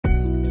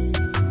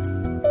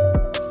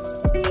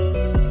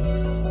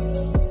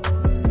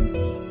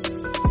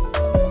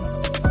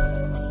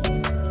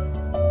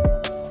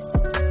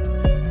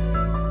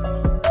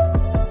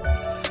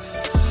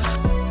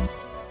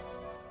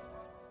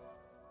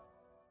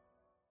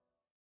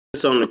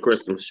It's on the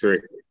Christmas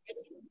tree.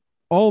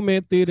 Old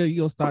Man Theater,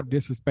 you'll stop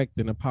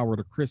disrespecting the power of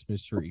the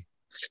Christmas tree.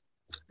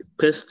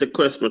 Piss the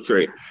Christmas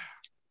tree.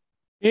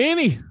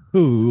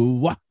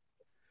 Anywho,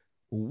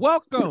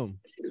 welcome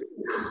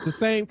to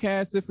Same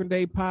Cast, Different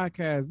Day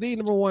podcast, the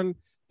number one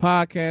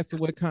podcast in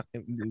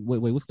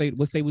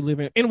what state we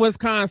live in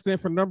Wisconsin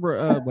for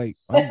number wait,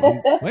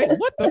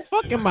 what the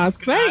fuck am I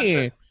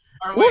saying?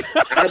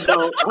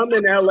 I'm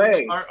in LA.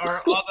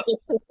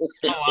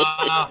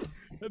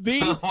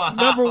 The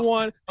number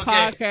one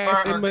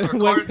podcast in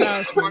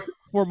Wisconsin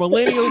for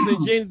millennials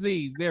and Gen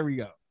Zs. There we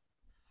go.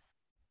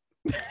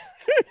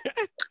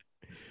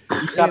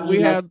 And we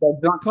have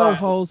the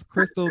co-host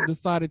Crystal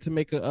decided to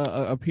make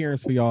a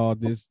appearance for y'all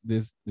this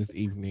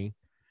evening,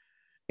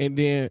 and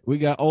then we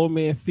got Old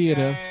Man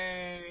Theater,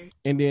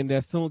 and then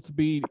that's soon to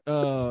be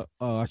I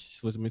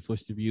should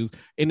switch the views,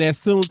 and that's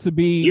soon to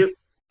be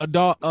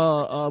adult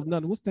no,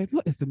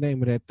 what is the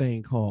name of that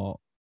thing called?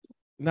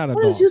 Not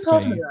adult. What are you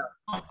talking about?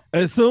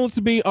 And soon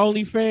to be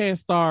OnlyFans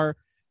star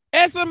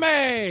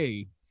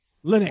SMA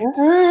Lynette.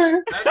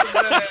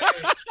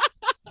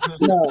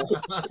 No.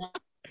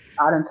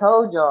 I done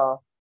told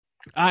y'all.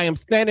 I am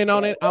standing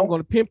on it. I'm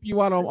going to pimp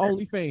you out on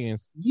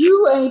OnlyFans.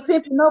 You ain't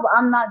pimping no, but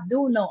I'm not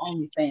doing no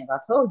OnlyFans. I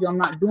told you I'm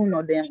not doing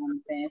no damn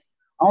OnlyFans.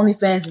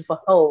 OnlyFans is for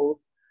hoes.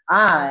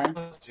 I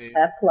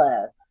have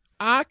class.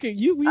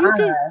 You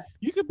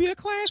could be a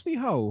classy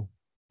hoe.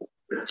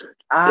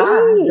 I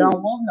don't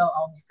want no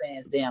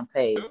OnlyFans damn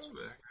page.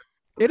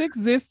 It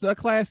exists, a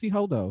classy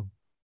hoe though.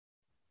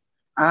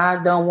 I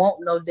don't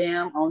want no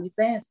damn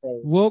OnlyFans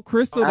page. Well,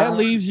 Crystal, that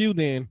leaves you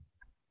then.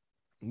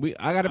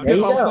 I gotta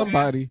pimp on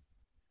somebody.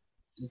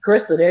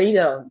 Crystal, there you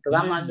go.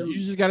 Because I'm not doing. You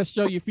just gotta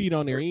show your feet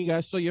on there. You ain't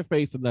gotta show your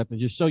face or nothing.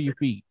 Just show your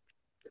feet.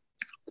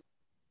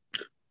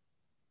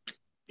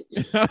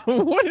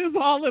 What is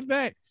all of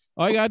that?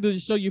 All you gotta do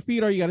is show your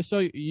feet, or you gotta show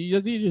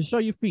you just show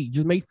your feet.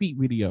 Just make feet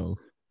videos.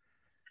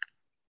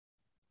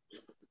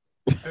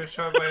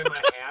 Show everybody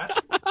my hat.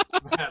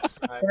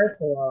 That's nice. First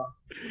of all,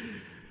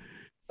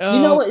 you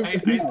know what? I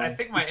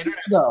think my internet.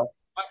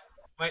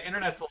 My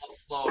internet's a little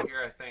slow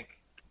here. I think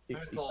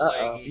it's a little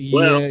laggy.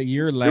 Well,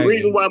 you're lagging. The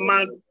reason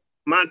why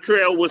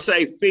Montreal would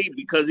say feet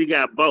because he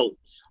got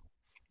boats.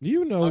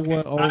 You know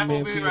what, Old Man? I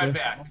will be right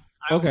back.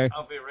 Okay,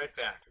 I'll be right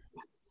back.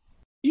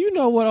 You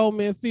know what, Old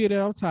Man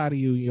Theater? I'm tired of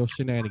you and your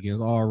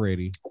shenanigans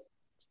already.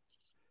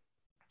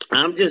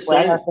 I'm just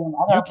saying. I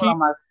gotta put on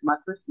my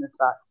Christmas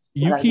socks.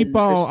 You keep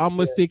on. I'm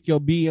gonna stick your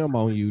BM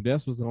on you.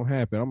 That's what's gonna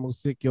happen. I'm gonna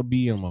stick your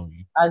BM on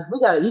you.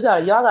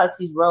 Y'all gotta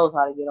teach Rose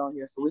how to get on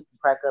here so we can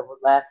crack up with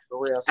laughing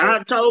for real. So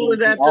I told her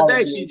that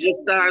today. She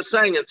just started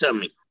singing to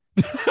me.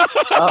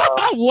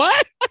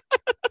 What?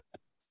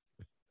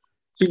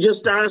 She just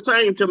started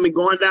singing to me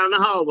going down the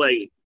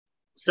hallway.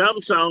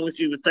 Some song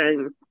she was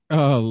singing.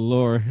 Oh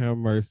Lord, have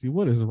mercy!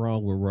 What is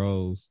wrong with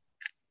Rose?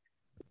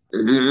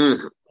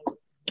 Mm-hmm.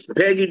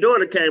 Peggy's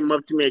daughter came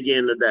up to me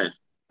again today.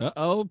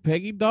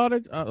 Peggy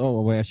daughter.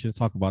 Wait, I should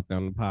talk about that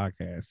on the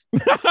podcast.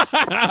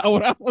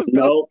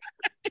 No.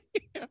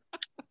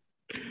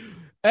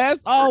 As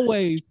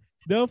always,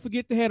 don't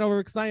forget to head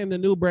over because I am the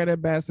new brand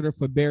ambassador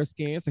for Bear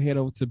Scan. So head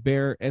over to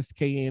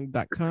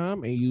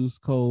bearskn.com and use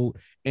code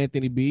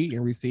Anthony B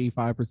and receive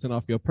 5%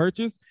 off your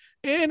purchase.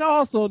 And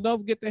also, don't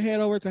forget to head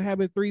over to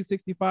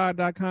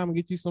habit365.com and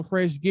get you some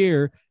fresh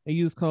gear and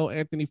use code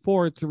Anthony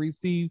Ford to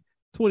receive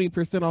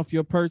 20% off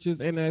your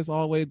purchase. And as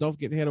always, don't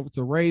forget to head over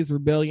to Raise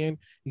Rebellion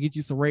and get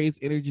you some Raise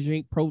energy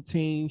drink,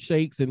 protein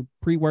shakes, and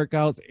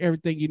pre-workouts,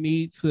 everything you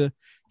need to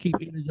keep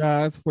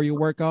energized for your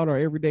workout or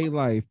everyday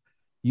life.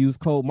 Use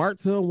code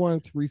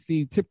MARTIN1 to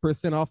receive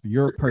 10% off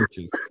your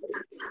purchase.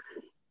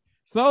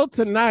 So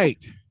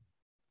tonight,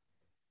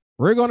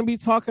 we're going to be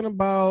talking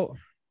about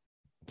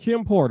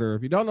Kim Porter.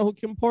 If you don't know who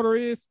Kim Porter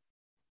is,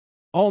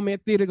 Old Man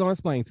Theater going to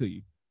explain to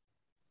you.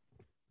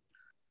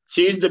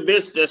 She's the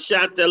bitch that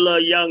shot that little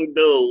young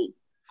dude,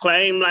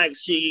 claimed like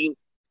she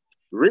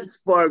reached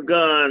for a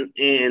gun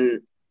and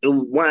it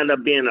wound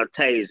up being a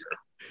taser.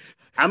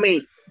 I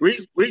mean,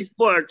 reached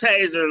for a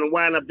taser and it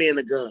wound up being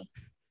a gun.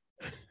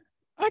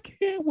 I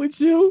can't with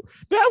you.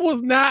 That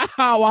was not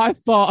how I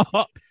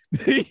thought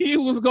he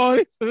was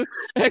going to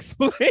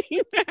explain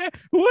that.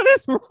 What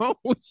is wrong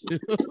with you?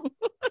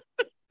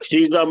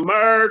 She's a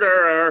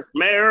murderer.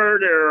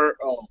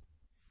 Oh.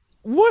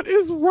 What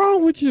is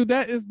wrong with you?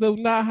 That is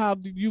not how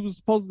you were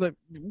supposed to.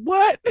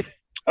 What?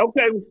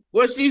 Okay,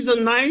 well, she's a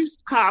nice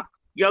cop,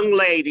 young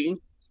lady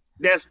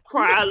that's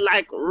cried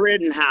like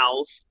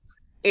Rittenhouse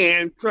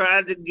and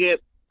tried to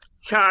get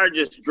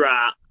charges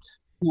dropped.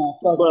 Yeah,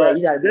 but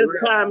this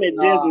time it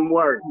didn't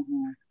work.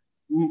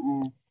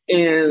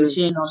 And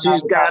she's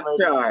got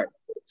charged.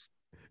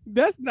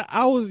 That's not.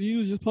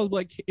 You just supposed to be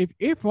like,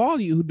 if for all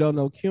of you who don't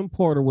know, Kim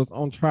Porter was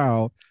on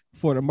trial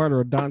for the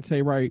murder of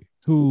Daunte Wright,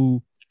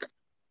 who.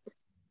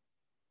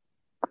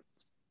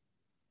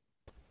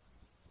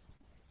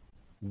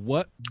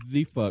 What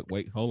the fuck?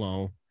 Wait, hold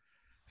on.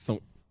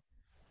 So,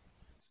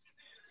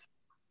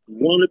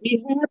 wanna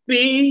be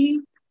happy?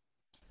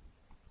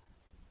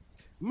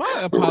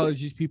 My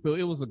apologies, people.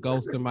 It was a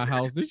ghost in my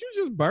house. Did you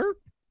just burp?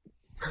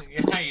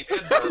 Yeah, he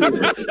did.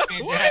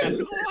 He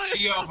did.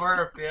 Theo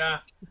burped, yeah.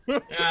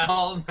 Yeah,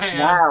 old man.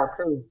 Wow,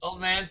 too.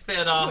 Old man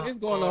Theodore. What is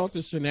going on with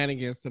the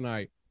shenanigans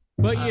tonight?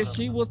 But yeah,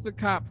 she was the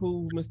cop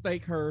who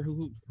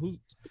who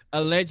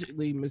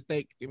allegedly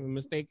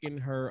mistaken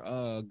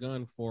her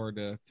gun for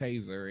the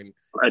taser and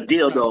a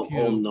dildo.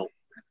 Oh no.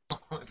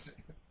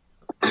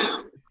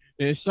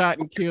 And shot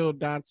and killed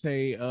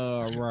Dante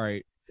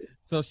Wright.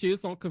 So she was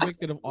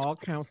convicted of all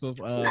counts of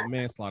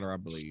manslaughter, I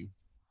believe.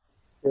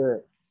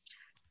 Good.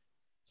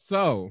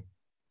 So,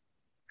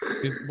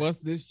 was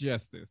this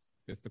justice?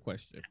 Is the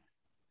question.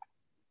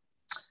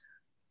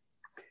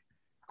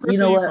 Krista, you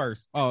know what?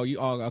 First. Oh, you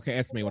all okay?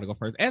 Esme want to go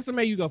first. Esme,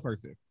 you go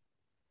first. Then.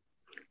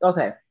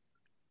 Okay.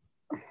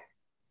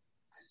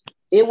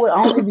 It would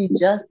only be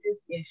justice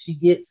if she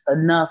gets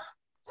enough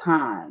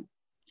time.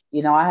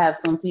 You know, I have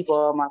some people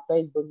on my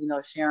Facebook, you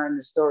know, sharing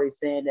the story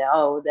saying that,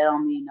 oh, that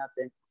don't mean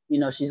nothing. You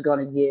know, she's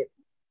going to get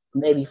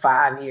maybe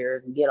 5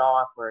 years and get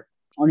off or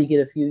only get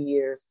a few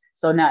years.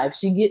 So now if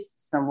she gets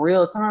some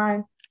real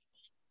time,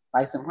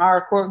 like some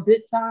hardcore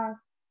good time,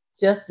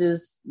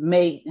 justice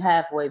may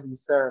halfway be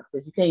served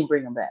because you can't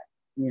bring them back,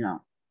 you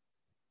know.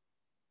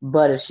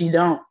 But if she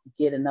don't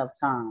get enough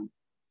time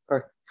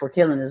for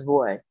killing this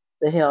boy,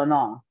 the hell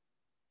no.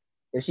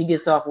 If she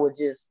gets off with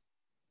just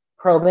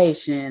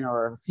probation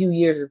or a few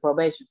years of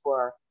probation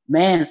for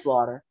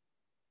manslaughter,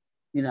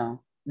 you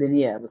know, then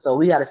yeah. So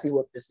we got to see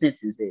what the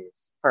sentence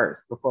is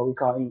first before we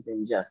call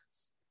anything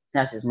justice.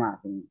 That's just my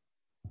opinion.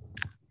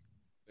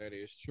 That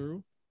is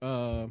true.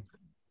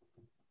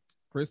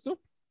 Crystal?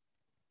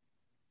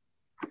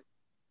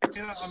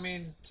 Yeah, I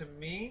mean, to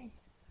me,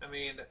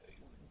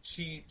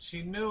 she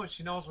knows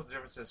what the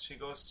difference is. She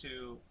goes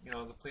to, you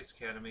know, the police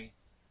academy.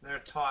 They're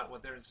taught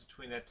what the difference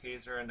between that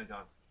taser and the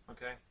gun.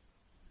 Okay?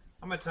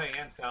 I'm going to tell you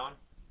hands down,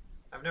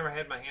 I've never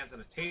had my hands on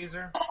a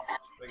taser.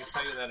 I can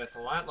tell you that it's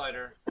a lot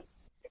lighter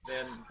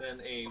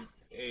than a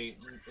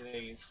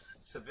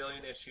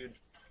civilian issued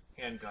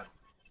handgun.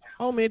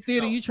 Oh man,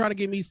 Theater, you trying to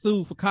get me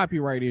sued for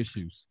copyright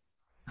issues?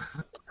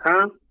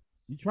 Huh?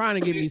 You trying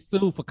to get me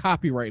sued for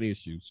copyright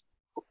issues?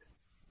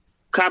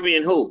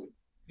 Copying who?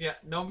 Yeah,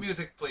 no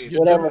music, please.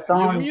 Whatever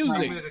song. No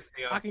music.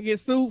 I can get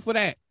sued for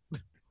that.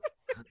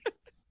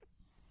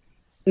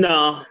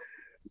 No.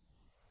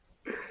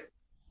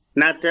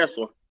 Not this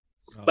one.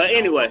 But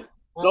anyway,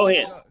 go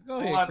ahead.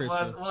 Go ahead,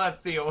 we'll let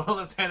Theo.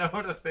 Let's hand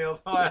over to Theo.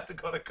 I have to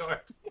go to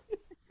court.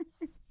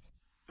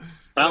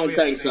 I don't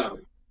think so.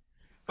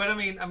 But I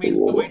mean,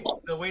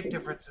 the weight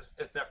difference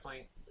is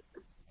definitely.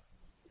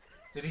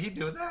 Did he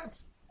do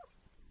that?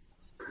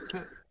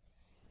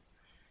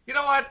 You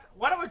know what?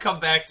 Why don't we come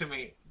back to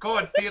me? Go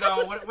on,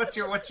 Theodore. What's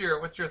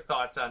your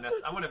thoughts on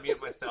this? I'm going to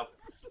mute myself.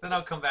 Then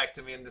I'll come back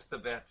to me in just a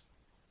bit.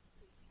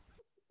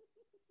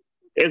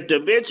 If the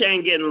bitch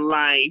ain't getting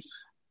life,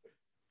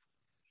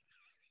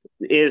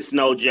 it's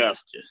no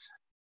justice.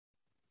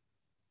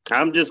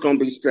 I'm just gonna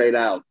be straight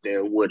out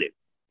there with it,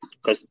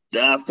 because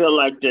I feel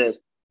like this.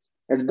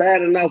 It's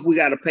bad enough we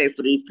got to pay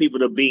for these people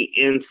to be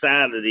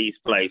inside of these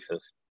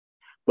places,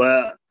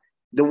 but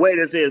the way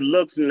that it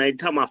looks, and they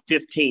talking about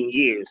 15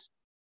 years,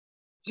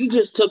 you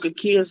just took a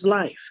kid's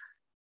life.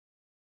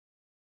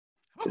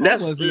 How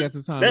old was he at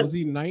the time? Was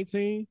he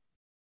 19?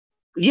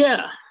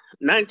 Yeah,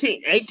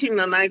 19, 18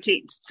 or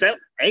 19,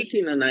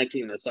 18 or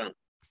 19 or something.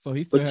 So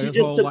he still had his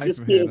whole life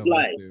ahead of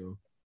him.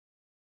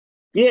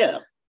 Yeah,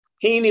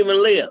 he ain't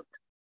even lived.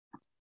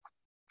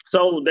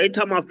 So they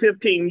talking about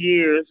 15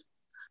 years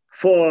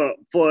for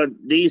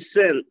this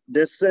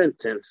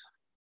sentence.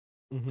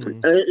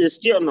 Mm-hmm. It's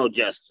still no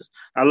justice.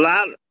 A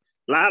lot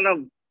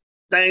of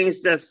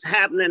things that's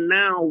happening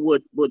now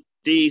with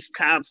these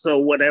cops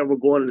or whatever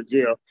going to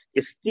jail,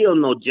 it's still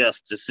no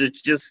justice.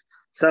 It's just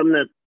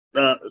something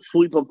that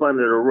sweep up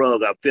under the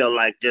rug, I feel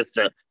like, just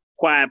to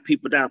quiet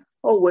people down.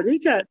 Oh, well, he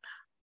got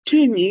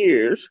 10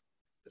 years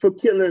for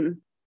killing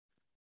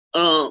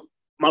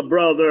my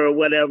brother or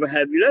whatever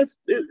have you.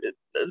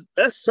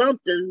 That's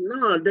something.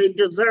 No, they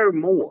deserve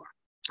more.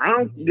 I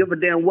don't give a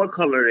damn what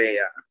color they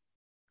are.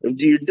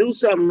 If you do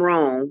something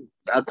wrong,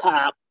 a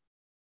cop,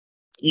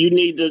 you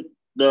need to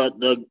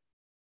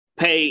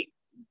pay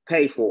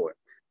for it.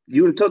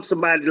 You took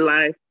somebody's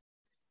life.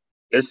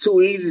 It's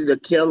too easy to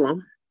kill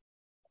them.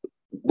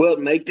 Well,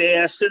 make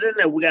their ass sit in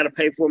there. We got to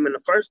pay for them in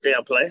the first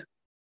damn place.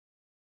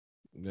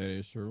 That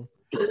is true.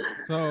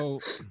 So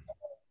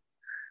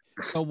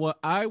what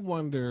I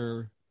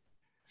wonder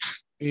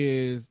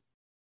is,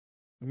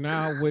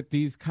 now with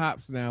these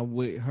cops, now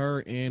with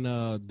her and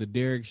the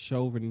Derek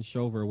Chauvin,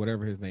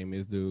 whatever his name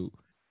is, dude,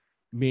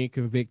 being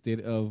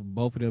convicted of,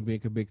 both of them being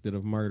convicted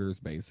of murders,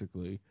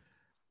 basically,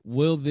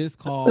 will this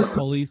cause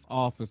police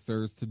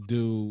officers to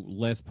do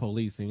less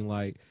policing?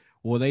 Like,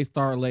 will they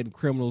start letting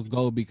criminals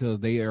go because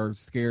they are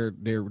scared?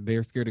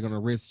 They're scared they're going to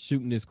risk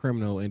shooting this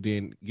criminal and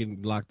then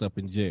getting locked up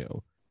in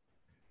jail.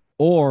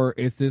 Or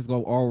is this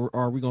going? Or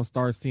are we going to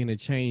start seeing a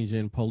change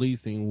in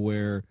policing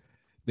where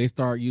they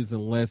start using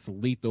less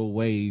lethal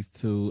ways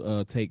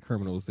to take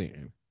criminals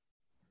in?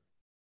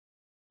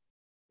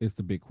 It's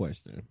the big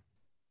question.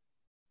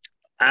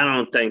 I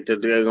don't think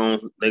that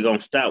they're gonna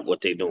stop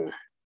what they're doing.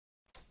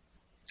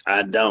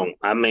 I don't.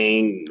 I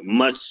mean,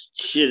 much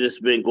shit has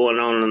been going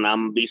on, and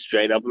I'm gonna be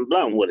straight up and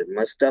blunt with it.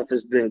 Much stuff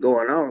has been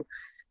going on.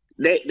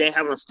 They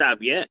haven't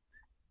stopped yet.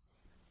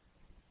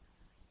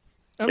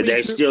 I mean,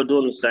 They still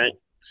doing the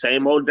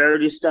same old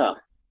dirty stuff.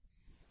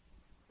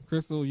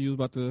 Crystal, you was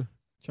about to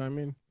chime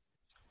in?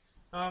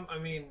 I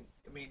mean,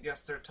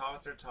 yes, they're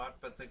taught,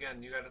 but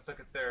again, you got to look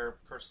at their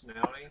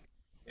personality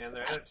and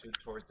their attitude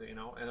towards it, you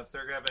know. And if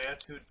they're gonna have an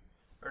attitude,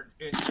 or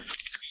it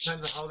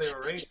depends on how they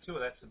were raised too.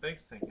 That's the big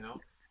thing, you know.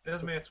 It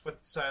doesn't matter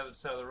what side of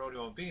the road you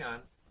want to be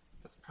on,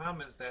 but the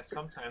problem is that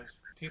sometimes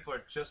people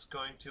are just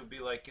going to be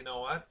like, you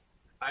know what,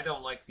 I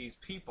don't like these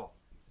people,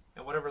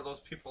 and whatever those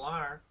people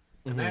are,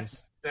 and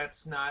that's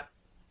not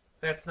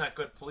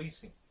good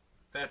policing.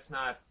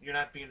 You're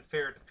not being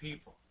fair to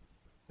people.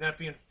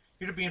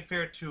 You're being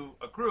fair to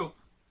a group,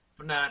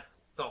 but not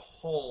the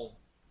whole,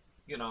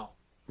 you know,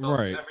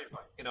 right?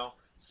 Everybody, you know.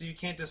 So you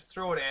can't just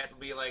throw it at and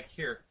be like,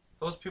 here,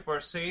 those people are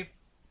safe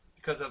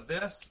because of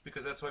this,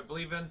 because that's what I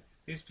believe in.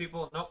 These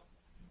people, nope,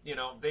 you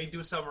know, they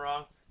do something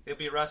wrong, they'll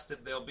be arrested.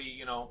 They'll be,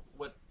 you know,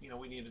 what you know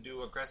we need to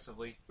do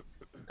aggressively.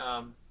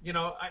 You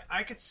know,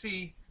 I could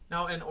see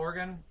now in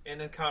Oregon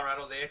and in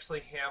Colorado, they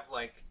actually have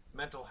like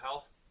mental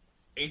health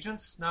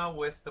agents now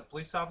with the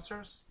police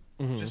officers,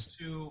 just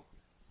to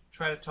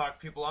try to talk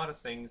people out of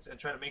things and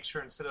try to make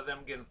sure instead of them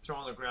getting thrown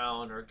on the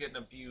ground or getting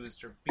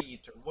abused or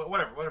beat or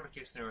whatever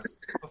case scenario is,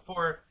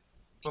 before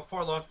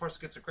law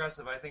enforcement gets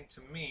aggressive, I think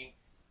to me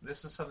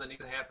this is something that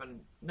needs to happen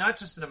not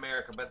just in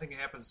America, but I think it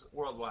happens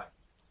worldwide.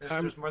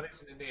 There's more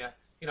things in India.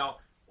 You know,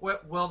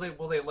 will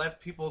they let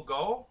people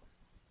go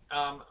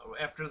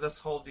after this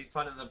whole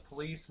defunding the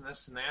police and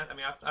this and that? I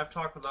mean, I've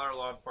talked with our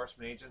law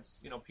enforcement agents,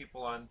 you know,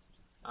 people on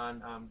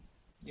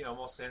you know,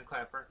 mostly in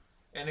Clapper,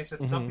 and they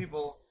said some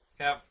people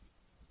have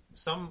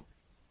some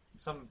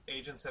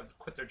agents have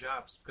quit their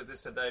jobs because they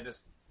said I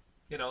just,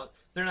 you know,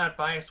 they're not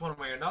biased one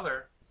way or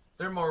another.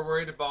 They're more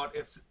worried about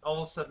if all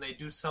of a sudden they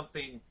do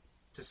something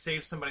to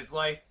save somebody's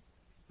life,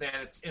 then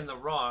it's in the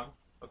wrong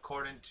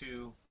according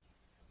to,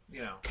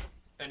 you know,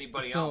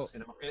 anybody else, you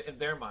know, in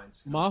their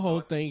minds. My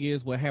whole thing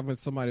is what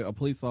happens somebody, a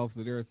police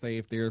officer there, say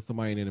if there's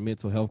somebody in a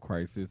mental health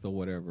crisis or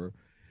whatever,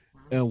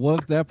 and what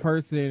if that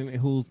person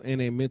who's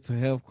in a mental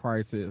health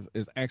crisis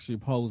is actually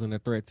posing a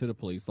threat to the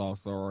police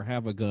officer or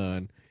have a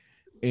gun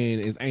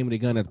and is aiming a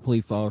gun at the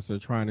police officer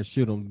trying to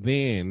shoot him,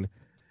 then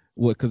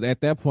what? Because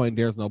at that point,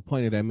 there's no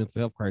point of that mental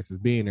health crisis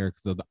being there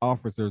because the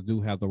officers do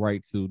have the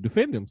right to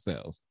defend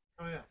themselves.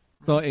 Oh yeah.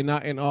 So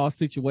in all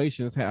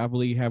situations, I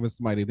believe having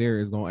somebody there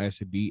is going to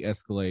actually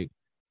de-escalate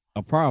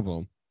a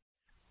problem.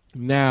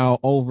 Now,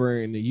 over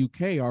in the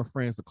UK, our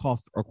friends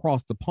across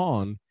the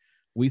pond,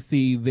 we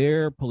see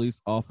their police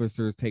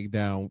officers take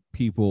down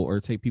people or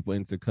take people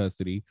into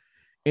custody,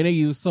 and they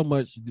use so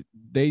much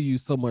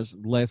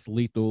less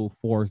lethal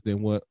force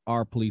than what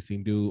our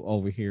policing do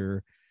over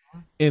here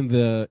in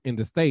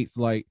the States.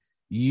 Like,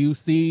 you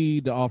see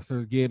the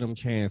officers give them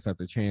chance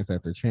after chance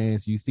after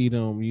chance. You see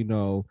them, you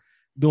know,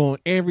 doing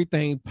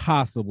everything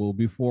possible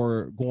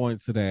before going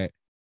to that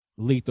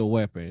lethal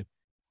weapon.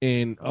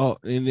 And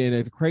then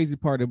the crazy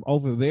part of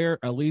over there,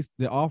 at least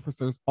the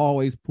officers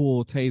always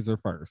pull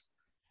taser first.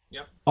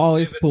 Yep.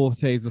 Always pull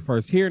taser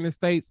first. Here in the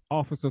States,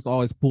 officers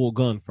always pull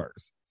gun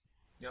first.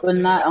 Yep. But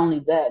not only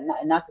that,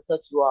 not to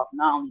cut you off,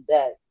 not only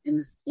that,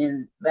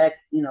 in back,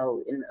 you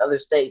know, in other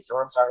states,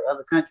 or I'm sorry,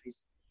 other countries,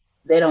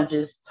 they don't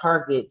just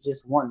target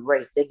just one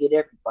race. They get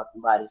every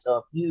fucking body. So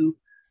if you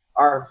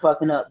are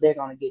fucking up, they're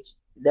gonna get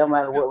you. No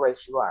matter what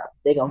race you are,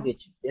 they're gonna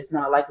get you. It's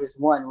not like it's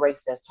one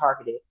race that's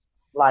targeted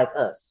like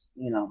us,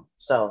 you know.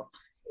 So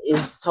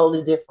it's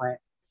totally different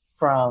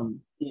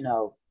from, you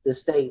know, the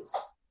States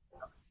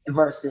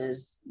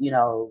versus, you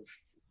know,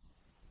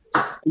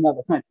 in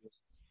other countries.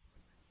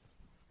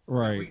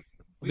 Right.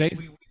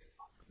 We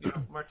you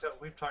know, Martel,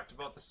 we've talked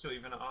about this too,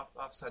 even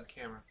offside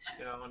camera,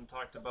 you know, and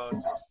talked about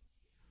just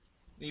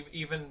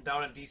even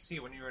down in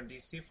DC when you were in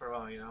DC for a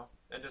while, you know,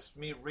 and just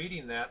me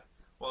reading that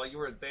while you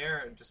were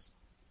there, and just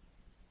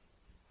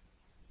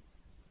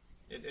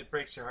it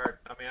breaks your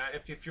heart. I mean,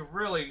 if you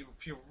really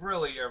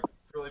are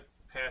really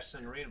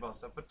passionate and read about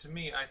stuff, but to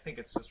me, I think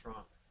it's just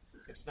wrong.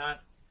 It's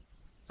not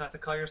the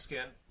color of your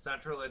skin. It's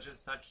not your religion.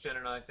 It's not your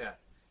gender, like that.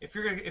 If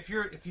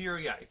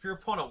you're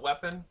pulling a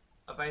weapon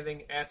of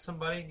anything at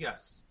somebody,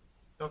 yes,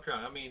 don't get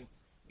wrong. I mean,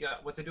 yeah,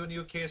 what they do in the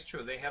UK is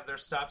true. They have their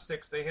stop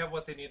sticks. They have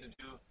what they need to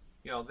do.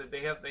 You know,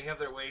 they have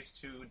their ways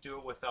to do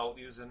it without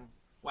using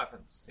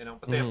weapons. You know,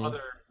 but they have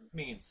other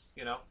means.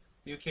 You know,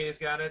 the UK has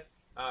got it.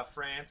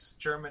 France,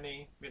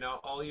 Germany. You know,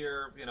 all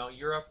your, you know,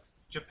 Europe,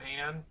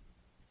 Japan,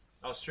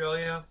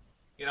 Australia.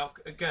 You know,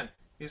 again,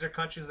 these are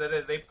countries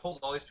that they pulled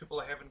all these people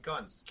having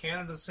guns.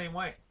 Canada the same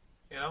way.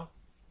 You know.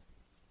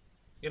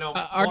 You know,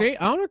 are they?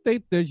 I don't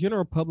think the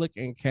general public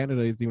in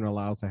Canada is even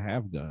allowed to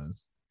have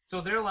guns. So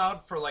they're allowed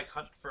for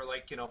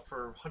you know,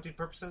 for hunting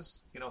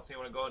purposes. You know, if they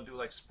want to go and do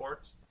like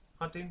sport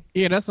hunting.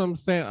 Yeah, that's what I'm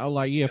saying. I'm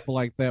like, yeah, for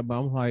like that. But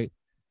I'm like,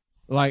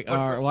 Like,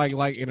 But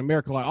like in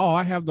America, like, oh,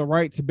 I have the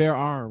right to bear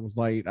arms.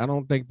 Like, I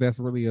don't think that's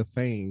really a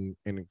thing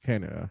in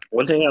Canada.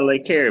 What the hell they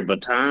carry?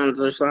 Batons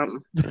or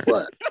something?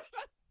 What?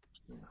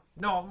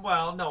 no,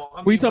 well, no.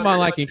 I We mean, talking about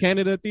like in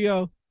Canada,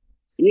 Theo?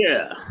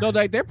 Yeah. No,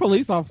 like their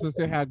police officers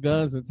still have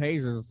guns and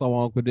tasers and so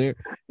on, but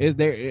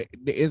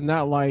it's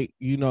not like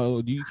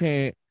you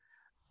can't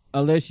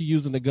unless you're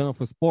using the gun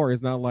for sport.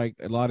 It's not like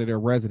a lot of their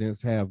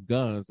residents have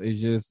guns. It's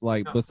just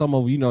like, no. but some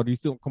of you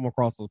still come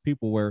across those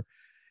people where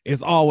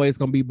it's always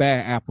gonna be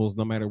bad apples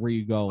no matter where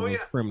you go. Oh And yeah,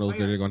 those criminals oh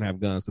that yeah, are gonna have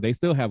guns, so they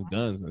still have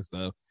guns and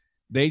stuff.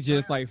 They oh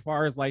just yeah. like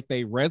far as like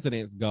they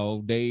residents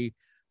go, they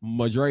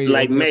majority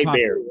Like of their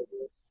Mayberry.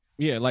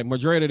 yeah, like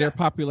majority of their Yeah.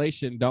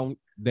 population don't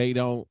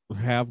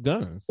have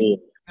guns. Yeah.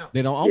 No.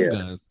 They don't own Yeah.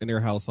 guns in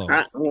their household.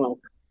 Well,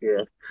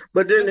 yeah.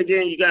 But then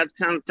again, you got to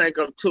kind of think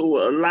of too.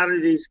 A lot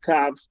of these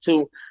cops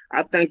too.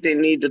 I think they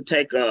need to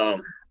take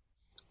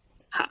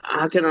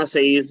how can I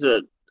say is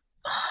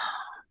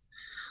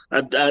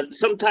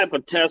some type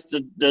of test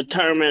to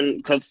determine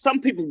because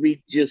some people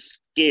be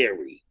just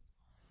scary,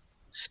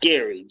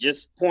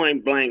 just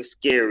point blank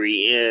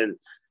scary, and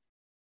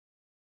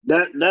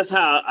that's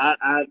how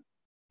I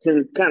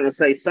can kind of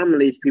say some of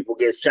these people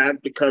get shot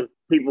because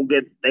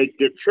they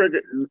get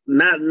triggered,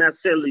 not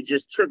necessarily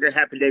just trigger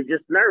happy, they're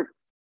just nervous.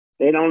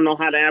 They don't know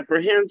how to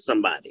apprehend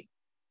somebody.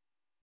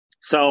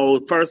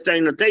 So first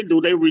thing that they do,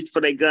 they reach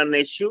for their gun,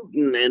 they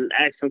shooting and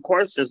asking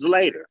questions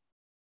later.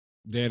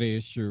 That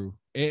is true.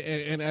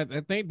 And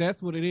I think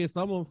that's what it is.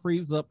 Someone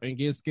freeze up and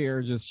get scared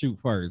and just shoot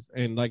first.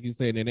 And like you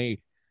said, then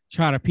they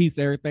try to piece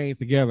everything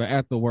together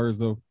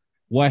afterwards of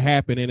what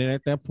happened. And then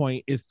at that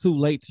point, it's too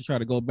late to try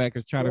to go back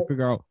and try to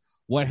figure out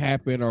what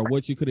happened or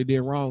what you could have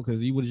did wrong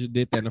because you would have just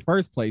did that in the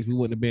first place. We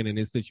wouldn't have been in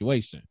this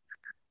situation.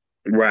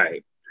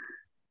 Right.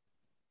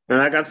 And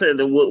like I said,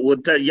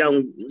 with that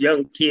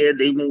young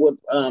kid, even with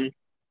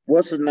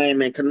what's his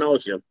name in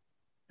Kenosha,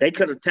 they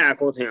could have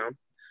tackled him.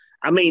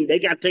 I mean, they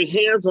got their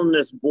hands on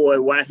this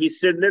boy while he's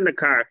sitting in the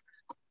car.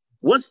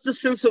 What's the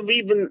sense of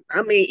even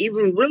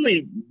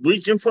really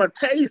reaching for a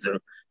taser?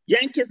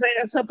 Yank his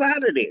ass up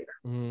out of there.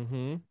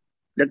 Mm-hmm.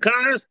 The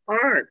car is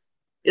parked.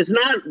 It's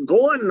not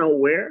going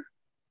nowhere.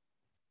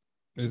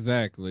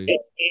 Exactly.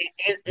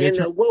 And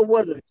what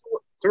was it?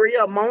 3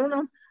 of them on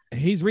him?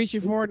 He's reaching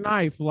for a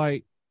knife.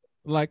 Like,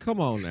 come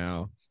on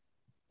now.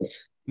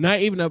 Not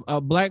even a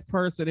black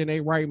person in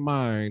their right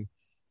mind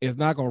is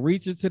not going to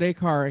reach into their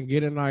car and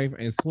get a knife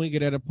and swing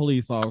it at a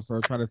police officer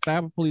or try to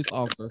stab a police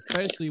officer,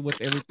 especially with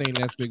everything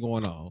that's been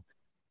going on.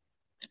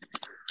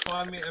 Well,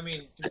 I mean,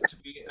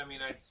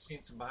 I've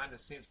seen some behind the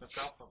scenes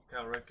myself of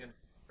Kyle Rick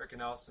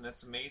and Ellison.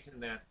 It's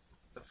amazing that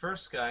the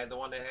first guy, the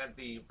one that had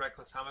the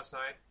reckless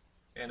homicide,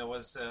 and it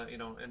was,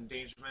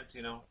 endangerment,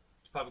 to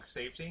public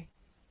safety,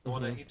 the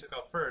one that he took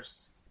out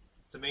first.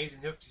 It's amazing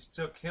he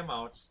took him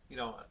out,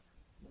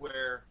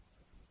 where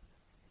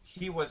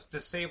he was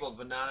disabled,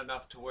 but not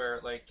enough to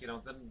where,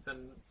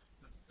 then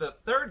the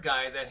third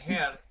guy that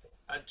had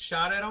a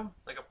shot at him,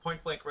 like a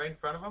point blank right in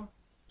front of him,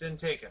 didn't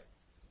take it.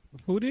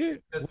 Who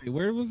did? Wait,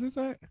 where was this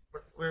at?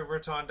 We're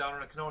talking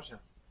down in Kenosha.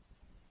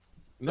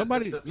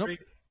 Nobody.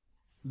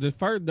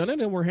 None of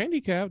them were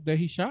handicapped that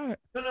he shot.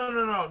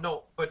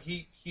 No. But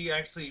he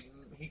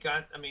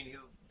got. I mean, he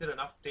did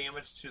enough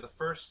damage to the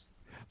first.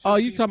 Oh,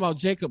 you talking about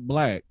Jacob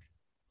Black?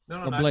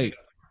 No, not Blake.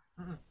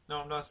 Jacob.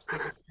 No, it's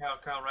because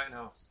of Kyle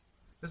Rittenhouse.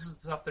 This is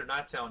the stuff they're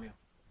not telling you.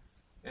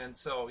 And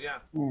so, yeah,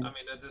 I mean,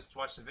 I just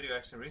watched the video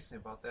actually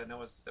recently about that, and that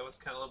was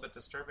kind of a little bit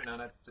disturbing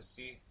on it to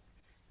see.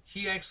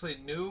 He actually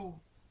knew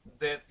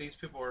that these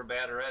people were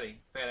bad already,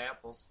 bad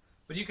apples.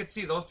 But you could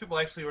see those people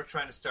actually were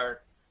trying to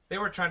start. They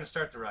were trying to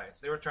start the riots.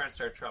 They were trying to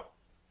start trouble.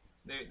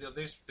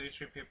 These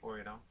 3 people,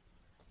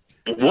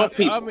 What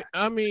people?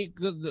 I mean,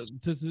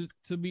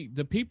 to be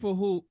the people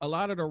who a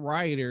lot of the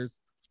riots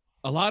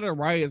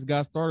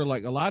got started.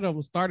 Like a lot of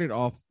them started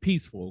off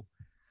peaceful,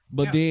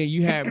 but then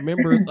you had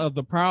members of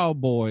the Proud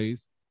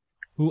Boys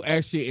who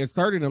actually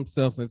inserted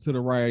themselves into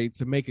the riot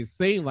to make it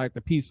seem like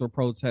the peaceful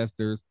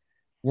protesters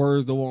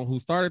were the one who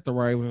started the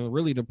riot when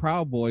really the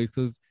Proud Boys.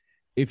 Because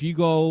if you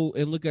go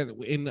and look at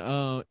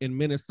in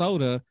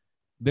Minnesota,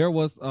 there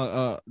was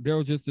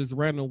just this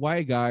random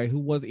white guy who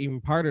wasn't even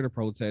part of the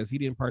protest. He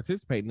didn't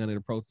participate in none of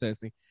the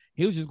protesting.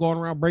 He was just going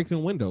around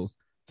breaking windows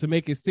to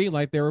make it seem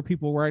like there were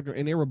people right there,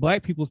 and there were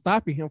black people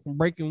stopping him from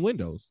breaking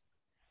windows.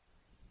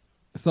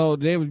 So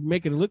they would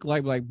make it look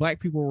like black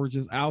people were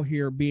just out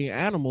here being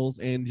animals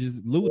and just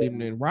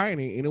looting and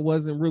rioting, and it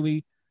wasn't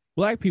really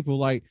black people.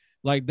 Like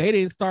they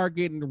didn't start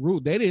getting the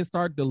root. They didn't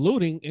start the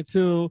looting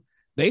until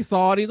they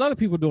saw all these other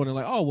people doing it.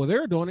 Like, oh well,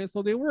 they're doing it,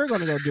 so then we're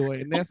gonna go do it.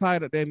 And that's how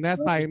they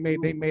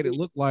made it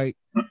look like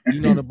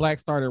the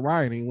blacks started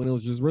rioting when it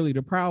was just really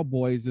the Proud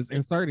Boys just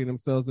inserting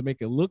themselves to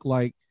make it look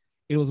like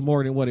it was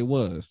more than what it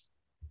was.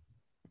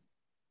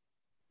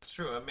 It's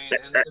true. I mean,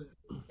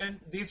 and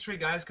these 3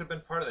 guys could have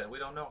been part of that. We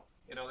don't know.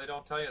 They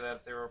don't tell you that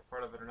if they were a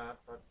part of it or not.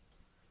 But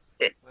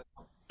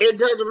It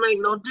doesn't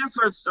make no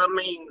difference. I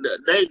mean,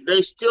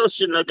 they still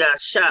shouldn't have got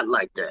shot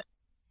like that.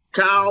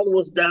 Kyle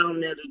was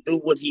down there to do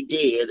what he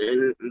did,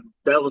 and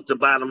that was the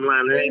bottom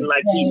line. It ain't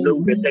like he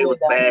knew that they was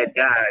bad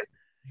guys.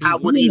 How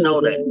would he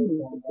know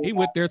that? He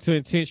went there to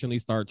intentionally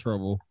start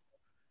trouble,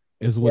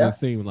 is what it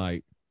seemed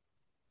like.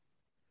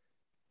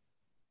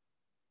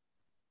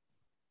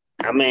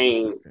 I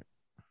mean,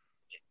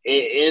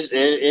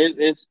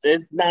 it's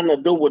nothing to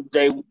do with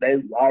they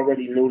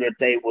already knew that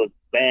they were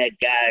bad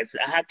guys.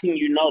 How can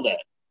you know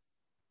that?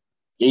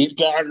 These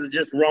guys are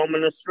just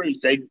roaming the streets.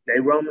 They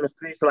roaming the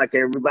streets like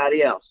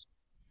everybody else.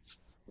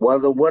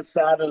 Whether what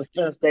side of the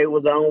fence they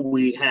was on,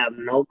 we have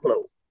no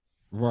clue.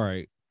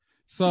 Right.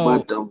 So,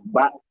 but the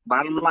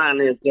bottom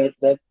line is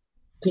that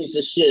piece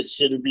of shit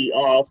shouldn't be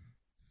off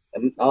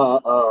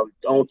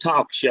on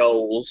talk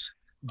shows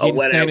or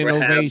whatever. Standing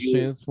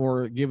ovations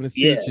for giving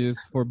speeches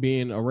for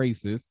being a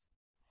racist.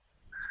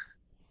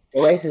 A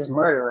racist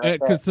murderer.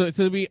 Because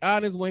to be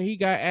honest, when he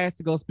got asked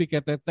to go speak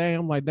at that thing,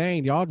 I'm like,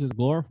 dang, y'all just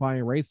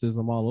glorifying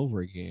racism all over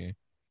again.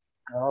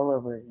 All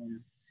over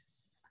again.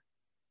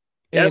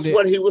 That's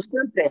what he was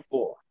sent there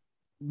for.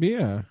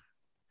 Yeah.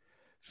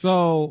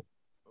 So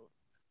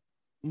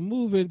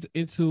moving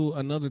into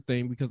another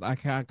thing, because I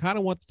kind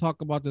of want to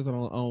talk about this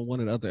on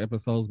one of the other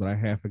episodes, but I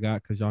have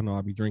forgot because y'all know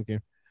I'll be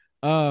drinking.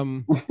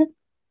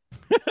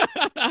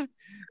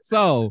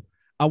 So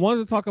I wanted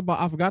to talk about,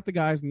 I forgot the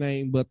guy's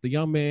name, but the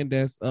young man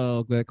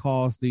that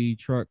caused the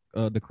truck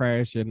the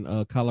crash in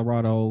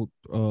Colorado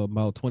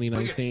about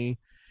 2019.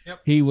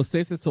 Yep. He was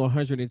sentenced to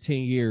 110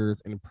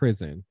 years in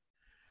prison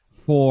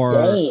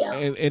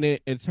and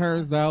it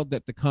turns out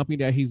that the company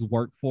that he's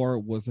worked for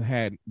was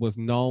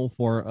known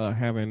for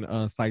having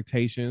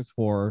citations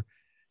for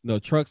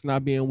trucks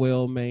not being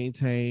well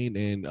maintained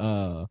and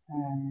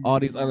all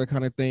these other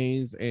kind of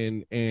things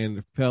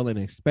and failing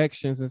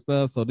inspections and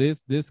stuff. So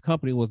this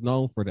company was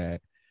known for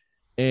that.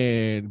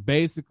 And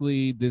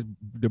basically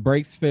the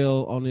brakes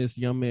fell on this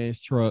young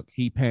man's truck.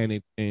 He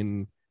panicked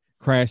and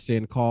crashed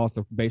and caused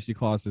this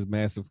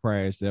massive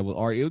crash that was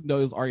already, it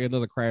was already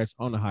another crash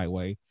on the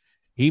highway.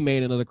 He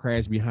made another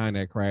crash behind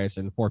that crash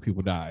and 4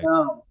 people died.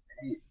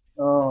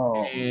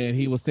 And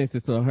he was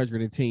sentenced to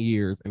 110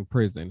 years in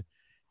prison.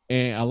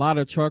 And a lot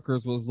of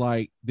truckers was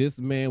like, this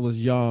man was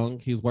young.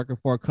 He was working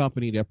for a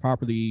company that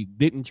properly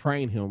didn't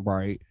train him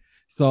right.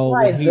 So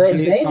when he did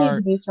need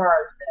to be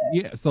charged.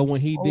 Yeah. So when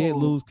he did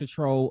lose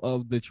control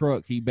of the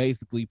truck, he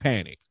basically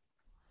panicked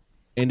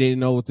and didn't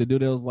know what to do.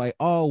 They was like,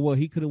 oh, well,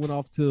 he could have went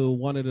off to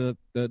one of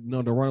the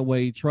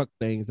runaway truck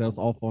things that was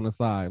off on the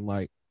side.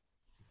 Like,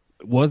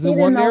 was it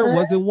one there?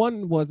 Was it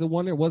one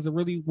there? Was it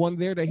really one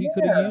there that he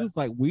could have used?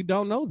 Like, we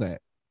don't know that.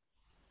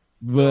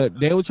 But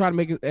they were trying to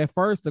make it, at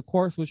first, the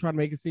courts were trying to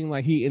make it seem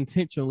like he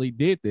intentionally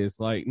did this.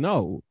 Like,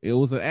 no, it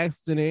was an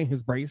accident.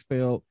 His brakes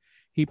failed.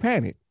 He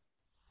panicked.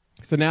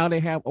 So now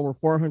they have over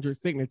 400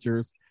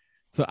 signatures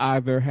to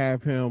either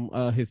have him,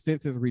 his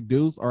sentence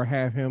reduced or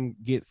have him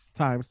get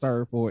time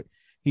served for it.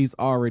 He's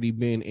already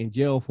been in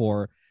jail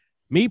for.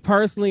 Me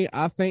personally,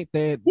 I think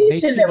that they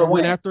should have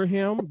went after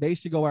him. They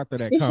should go after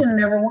that company. He should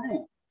never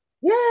win.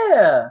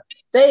 Yeah.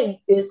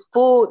 They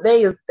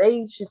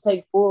should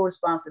take full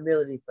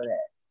responsibility for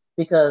that.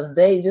 Because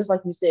they, just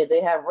like you said,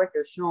 they have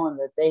records showing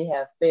that they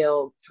have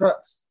failed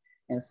trucks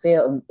and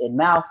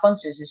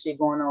malfunctions and shit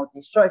going on with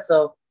these trucks.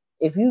 So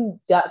if you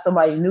got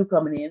somebody new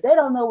coming in, they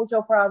don't know what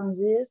your problems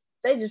is.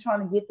 They just trying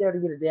to get there to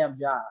get a damn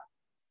job.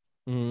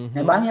 Mm-hmm.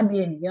 And by him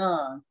being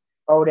young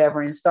or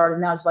whatever and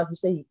starting out, just like you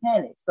said, he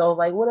panicked. So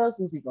like, what else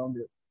was he gonna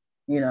do?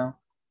 He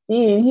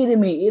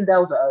didn't mean that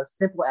was a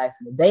simple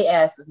accident. They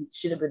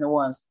should have been the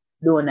ones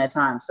doing that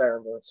time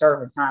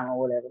serving time or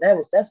whatever.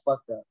 That's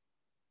fucked up.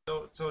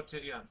 So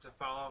to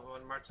follow up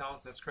on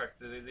Martellus, that's correct.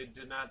 They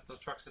did not; those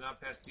trucks did not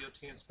pass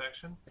DOT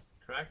inspection.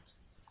 Correct.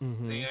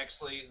 Mm-hmm. They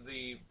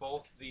actually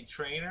both the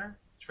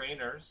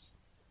trainers,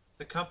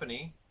 the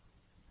company,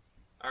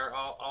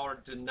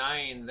 are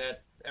denying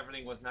that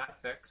everything was not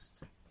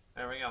fixed.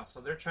 Everything else,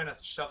 so they're trying to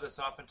shove this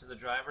off into the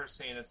driver,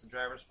 saying it's the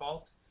driver's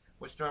fault,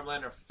 which normally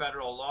under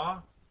federal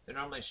law they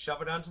normally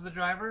shove it onto the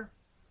driver,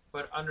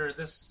 but under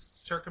this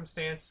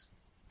circumstance,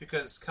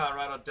 because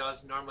Colorado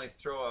does normally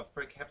throw a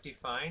pretty hefty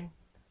fine.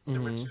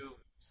 Similar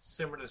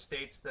to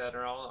states that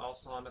are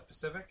also on the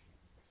Pacific.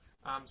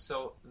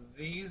 So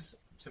these,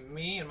 to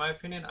me, in my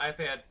opinion, I've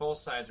had both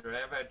sides. Right?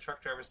 I've had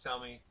truck drivers tell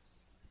me,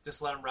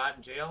 just let them rot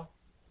in jail.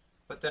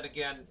 But then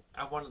again,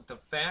 I wanted the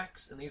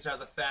facts, and these are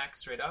the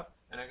facts straight up.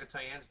 And I can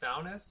tell you hands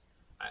down as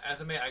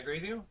a man, I agree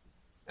with you.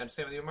 And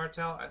same with you,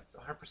 Martel,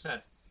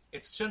 100%.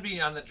 It shouldn't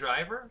be on the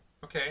driver.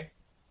 Okay.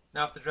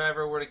 Now, if the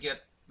driver were to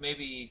get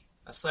maybe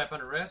a slap on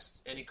the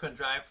wrist and he couldn't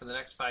drive for the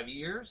next 5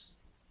 years,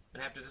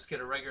 and have to just get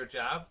a regular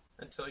job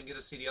until you get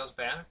his CDLs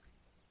back,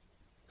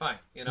 fine,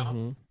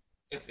 Mm-hmm.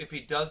 If he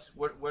does,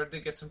 where to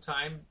get some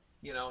time,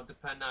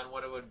 depend on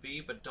what it would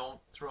be, but don't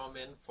throw him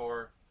in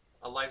for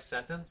a life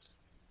sentence.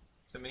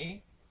 To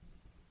me,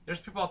 there's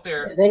people out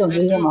there. They're gonna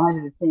give him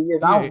 110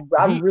 years.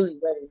 I'm really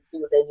ready to see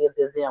what they give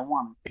this damn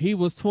woman. He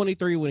was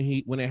 23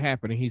 when it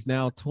happened, and he's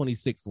now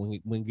 26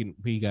 when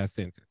he got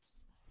sentenced.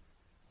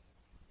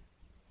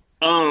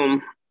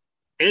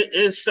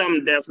 It's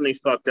something definitely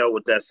fucked up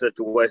with that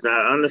situation.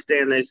 I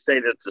understand they say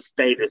that the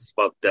state is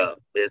fucked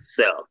up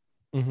itself,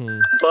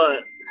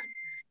 but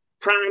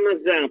prime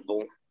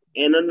example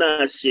in a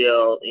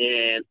nutshell,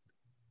 and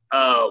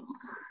um,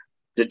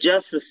 the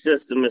justice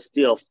system is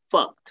still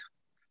fucked.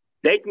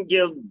 They can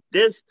give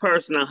this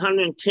person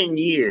 110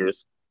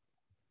 years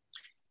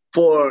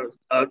for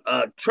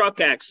a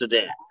truck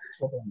accident,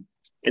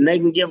 and they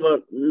can give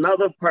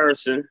another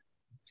person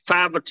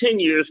 5 or 10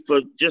 years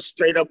for just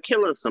straight up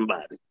killing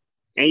somebody.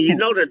 And you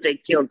know that they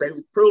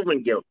was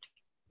proven guilty.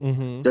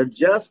 The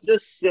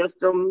justice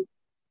system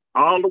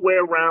all the way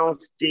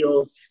around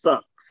still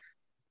sucks.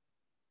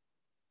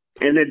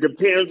 And it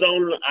depends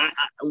on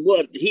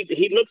what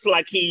he looks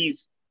like.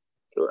 He's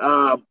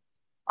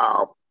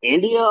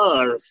India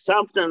or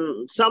something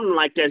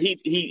like that.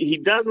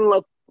 He doesn't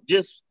look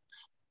just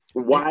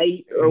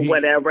white or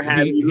whatever.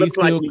 He looks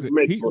like he's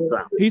mixed with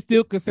something. He's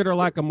still considered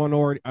like a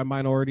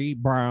minority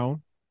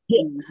brown.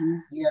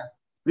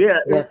 Yeah.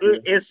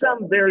 It's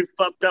something very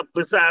fucked up.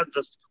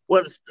 Besides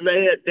what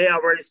they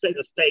already say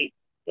the state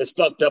is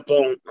fucked up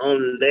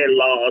on their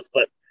laws,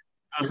 but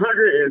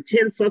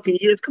 110 fucking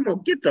years. Come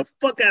on, get the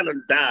fuck out of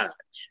Dodge.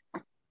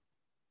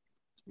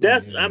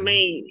 That's, I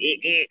mean,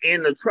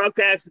 in the truck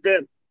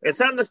accident,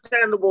 it's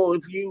understandable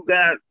if you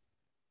got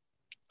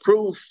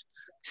proof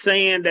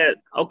saying that,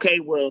 okay,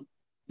 well,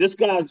 this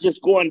guy's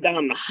just going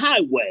down the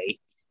highway.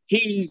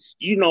 He's,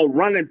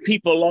 running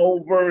people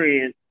over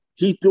and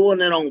he's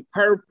doing it on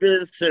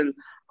purpose and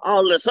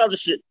all this other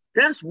shit.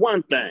 That's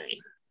one thing.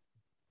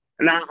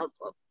 Now,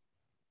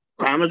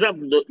 promise up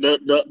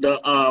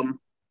the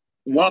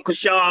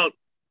Waukesha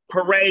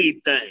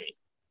parade thing.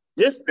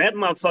 That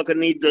motherfucker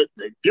need to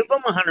give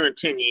him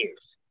 110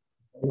 years.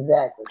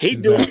 Exactly. He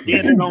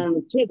did it on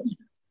the ticket.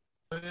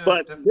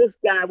 But this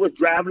guy was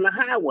driving the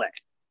highway.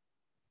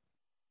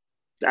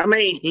 I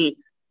mean,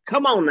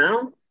 come on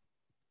now.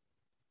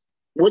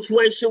 Which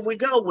way should we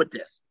go with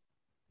this?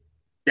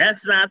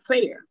 That's not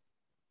fair.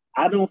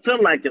 I don't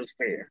feel like it's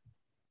fair.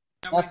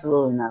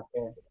 Absolutely not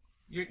fair.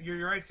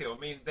 You're right, Theo. I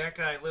mean, that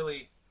guy,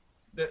 Lily,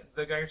 the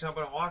guy you're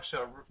talking about in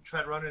Waukesha,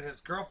 tried running his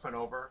girlfriend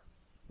over,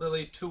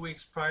 Lily, 2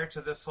 weeks prior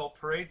to this whole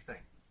parade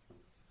thing.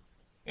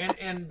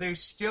 And they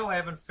still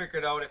haven't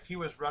figured out if he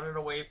was running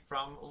away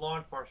from law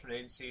enforcement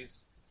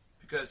agencies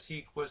because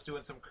he was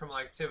doing some criminal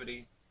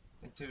activity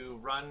and to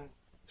run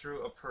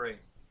through a parade.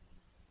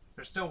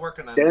 They're still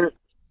working on it.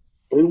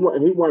 He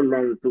wasn't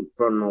running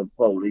from no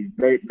police.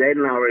 They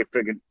didn't already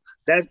figured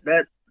that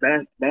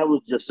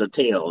was just a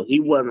tale. He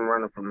wasn't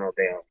running from no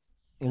damn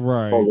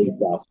police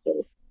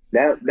officer.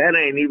 That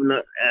ain't even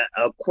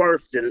a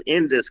question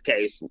in this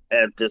case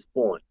at this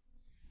point.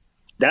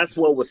 That's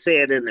what was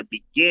said in the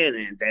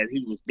beginning, that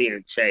he was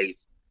being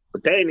chased.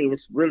 But they ain't even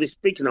really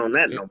speaking on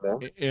that no more.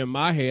 In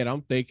my head,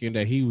 I'm thinking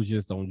that he was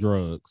just on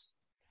drugs.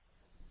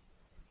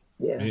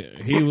 Yeah.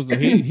 He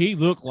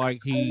looked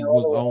like he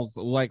was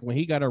on, like when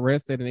he got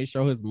arrested and they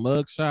show his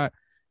mug shot,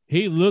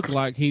 he looked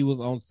like he was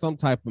on some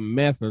type of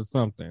meth or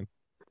something.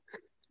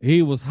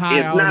 He was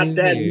high on his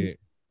head.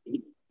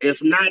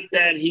 If not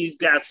that, he's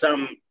got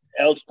something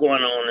else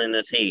going on in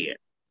his head.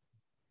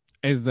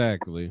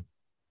 Exactly.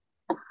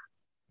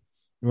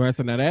 Right.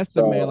 So now that's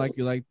the man,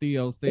 like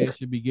Theo said,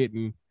 should be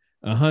getting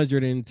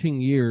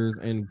 110 years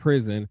in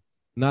prison,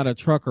 not a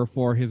trucker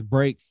for his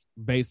brakes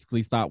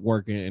basically stopped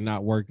working and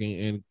not working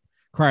and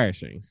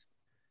crashing.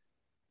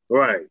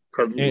 Right.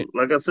 Because,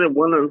 like I said,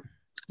 one of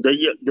the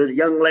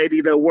young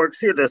lady that works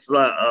here, that's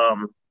like,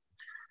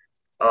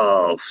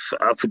 I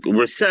forget,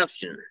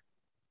 reception.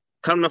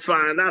 Come to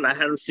find out, I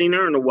haven't seen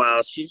her in a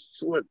while. She's,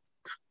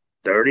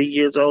 30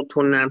 years old,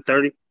 29,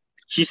 30.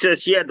 She said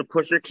she had to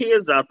push her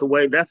kids out the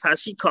way. That's how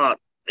she caught.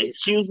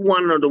 She was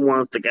one of the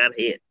ones that got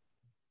hit.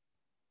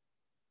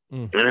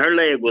 And her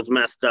leg was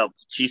messed up.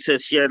 She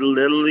said she had to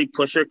literally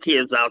push her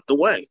kids out the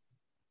way.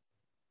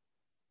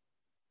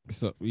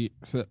 So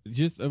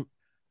just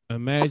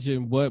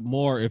imagine what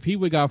more, if he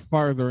would got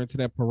farther into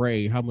that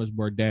parade, how much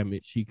more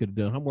damage he could have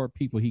done, how more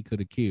people he could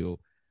have killed.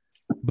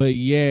 But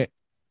yet,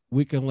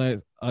 we can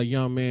let a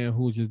young man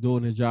who's just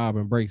doing his job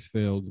in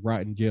Breaksville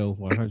rot in jail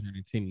for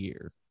 110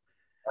 years.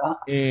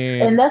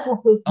 And that's what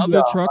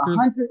other truckers,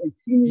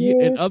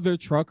 and other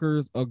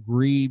truckers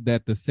agreed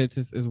that the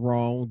sentence is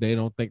wrong. They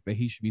don't think that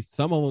he should be.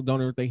 Some of them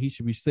don't even think he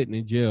should be sitting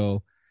in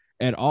jail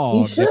at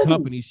all. The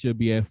company should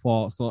be at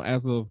fault. So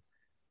as of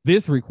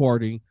this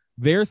recording,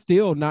 they're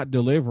still not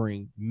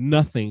delivering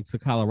nothing to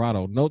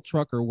Colorado. No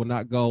trucker will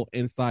not go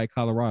inside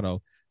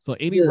Colorado. So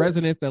any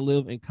residents that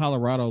live in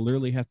Colorado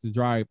literally has to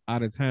drive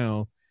out of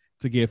town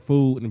to get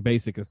food and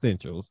basic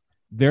essentials.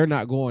 They're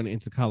not going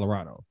into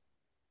Colorado.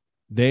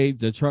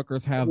 The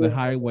truckers have the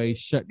highway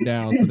shut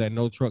down so that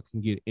no truck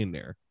can get in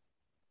there.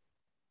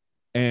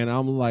 And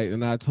I'm like,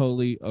 and I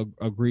totally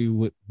agree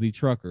with the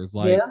truckers.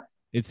 Like,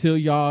 until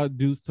y'all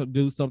do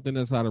something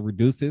that's how to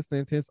reduce his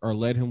sentence or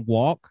let him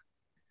walk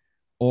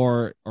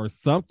or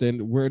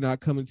something, we're not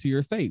coming to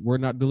your state. We're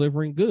not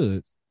delivering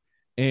goods.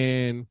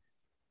 And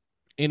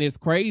it's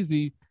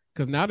crazy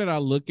because now that I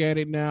look at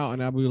it now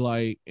and I'll be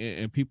like,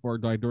 and people are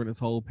like during this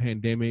whole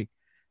pandemic,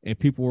 and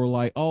people were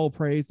like, "Oh,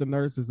 praise the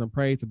nurses and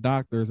praise the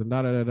doctors and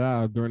da da da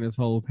da" during this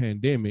whole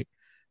pandemic.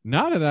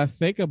 Now that I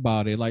think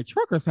about it, like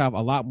truckers have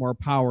a lot more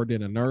power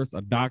than a nurse,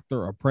 a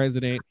doctor, a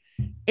president,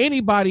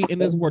 anybody in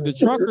this world. The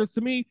truckers,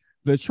 to me,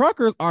 the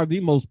truckers are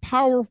the most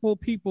powerful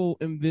people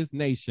in this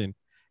nation.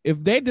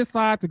 If they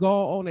decide to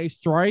go on a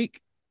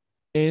strike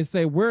and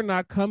say we're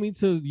not coming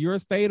to your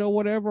state or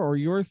whatever, or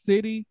your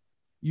city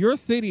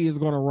is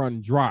going to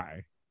run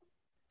dry.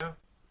 Yeah.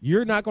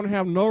 You're not going to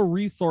have no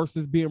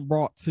resources being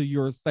brought to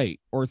your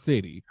state or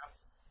city.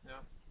 Yeah.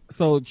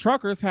 So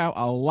truckers have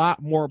a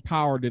lot more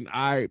power than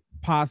I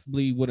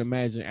possibly would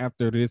imagine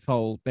after this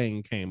whole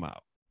thing came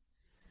out.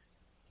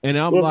 And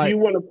I'm Well, like, if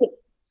you want to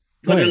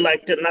put it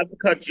like that, not to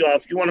cut you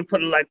off, if you want to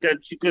put it like that,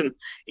 you can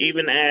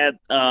even add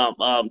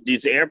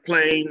these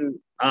airplane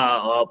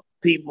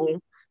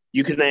people.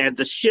 You can add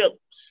the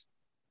ships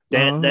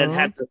that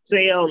have to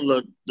sail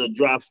the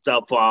drop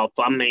stuff off.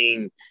 I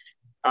mean,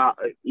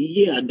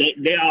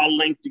 they all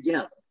linked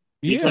together.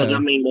 Because, yeah. I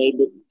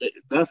mean,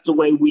 that's the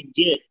way we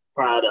get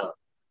product.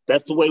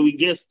 That's the way we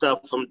get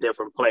stuff from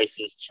different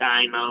places,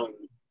 China,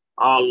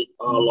 all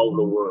over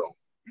the world.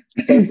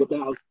 So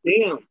without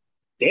them,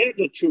 they're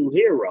the true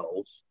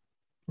heroes.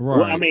 Right.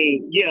 Well, I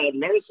mean, yeah,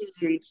 nurses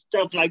and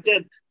stuff like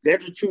that, they're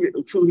the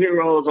true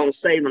heroes on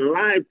saving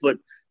lives, but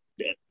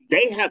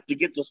they have to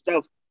get the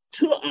stuff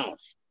to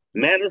us,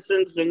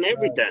 medicines and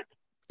everything.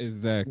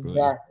 Exactly.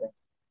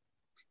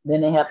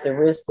 Then they have to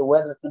risk the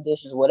weather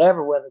conditions,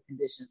 whatever weather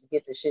conditions, to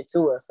get the shit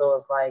to us. So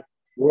it's like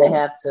they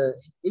have to.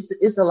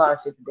 It's a lot of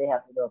shit that they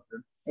have to go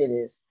through. It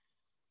is.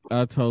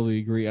 I totally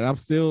agree, and I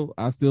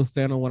still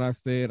stand on what I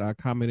said. I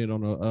commented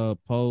on a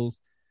post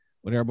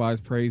when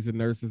everybody's praising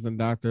nurses and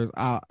doctors.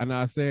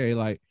 I say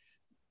like,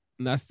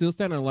 and I still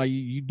stand on like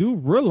you do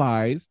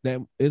realize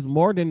that it's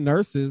more than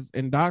nurses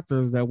and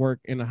doctors that work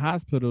in a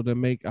hospital that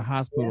make a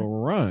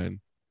hospital run.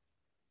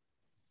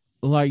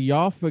 Like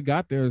y'all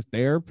forgot there's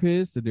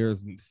therapists,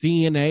 there's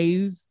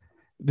CNAs,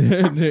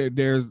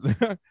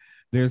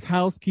 there's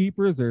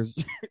housekeepers, there's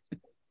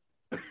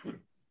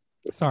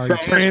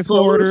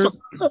transporters.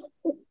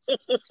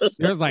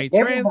 There's like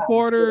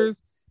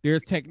transporters,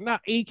 there's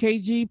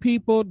EKG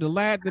people,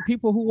 the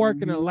people who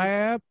work in the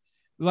lab.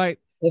 Like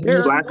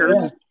there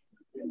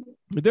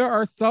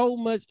are so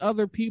much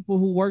other people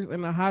who work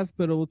in the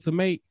hospital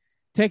to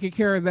taking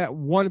care of that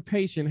one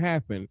patient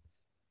happen.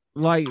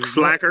 Like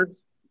slackers.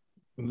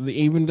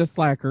 Even the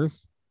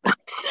slackers.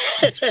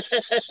 but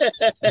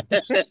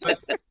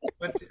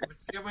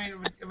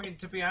I mean,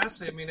 to be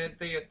honest, I mean,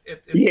 it's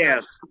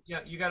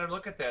you got to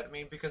look at that. I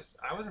mean, because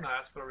I was in the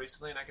hospital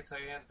recently, and I can tell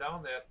you hands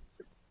down that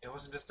it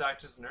wasn't just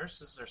doctors and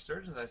nurses or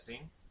surgeons I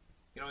seen.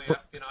 I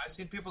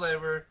seen people that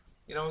were,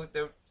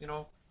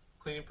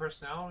 cleaning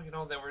personnel,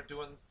 that were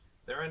doing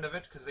their end of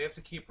it because they have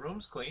to keep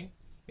rooms clean.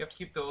 You have to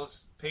keep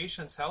those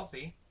patients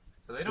healthy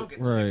so they don't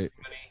get sick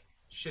from any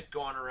shit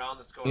going around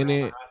that's going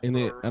around the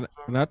hospital.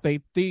 And I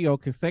think Theo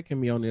can second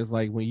me on this.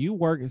 Like when you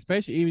work,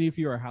 especially even if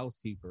you're a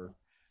housekeeper,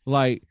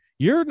 like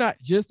you're not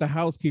just a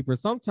housekeeper.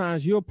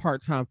 Sometimes you're a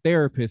part-time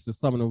therapist to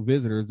some of them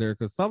visitors there,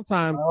 because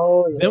sometimes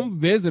them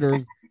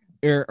visitors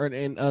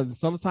and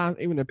sometimes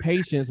even the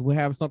patients will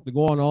have something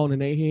going on in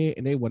their head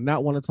and they will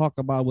not want to talk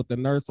about with the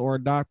nurse or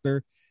a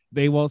doctor.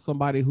 They want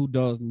somebody who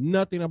does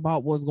nothing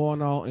about what's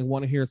going on and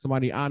want to hear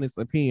somebody's honest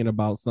opinion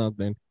about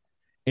something.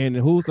 And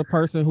who's the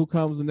person who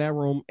comes in that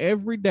room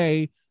every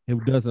day who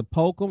doesn't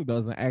poke them,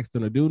 doesn't ask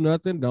them to do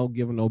nothing, don't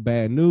give them no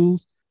bad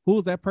news?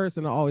 Who's that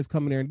person that always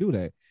come in there and do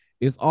that?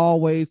 It's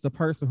always the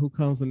person who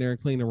comes in there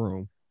and clean the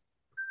room.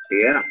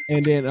 Yeah.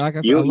 And then, like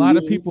I said, a lot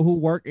of people who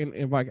work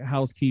in like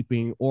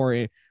housekeeping or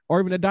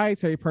even a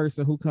dietary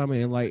person who come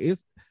in, like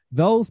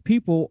those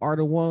people are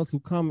the ones who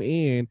come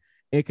in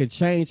and can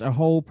change a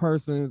whole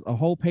patient's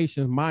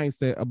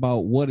mindset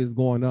about what is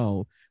going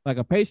on. Like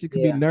a patient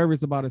could be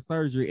nervous about a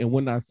surgery and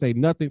would not say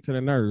nothing to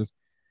the nurse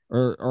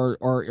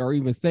or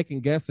even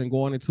second guessing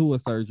going into a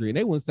surgery. And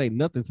they wouldn't say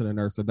nothing to the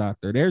nurse or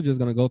doctor. They're just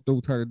going to go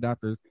through to the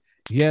doctor's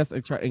yes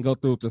and try and go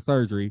through with the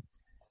surgery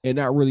and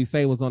not really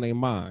say what's on their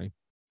mind.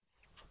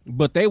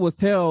 But they would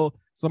tell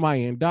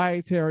somebody in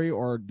dietary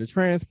or the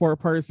transport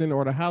person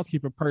or the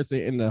housekeeper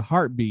person in the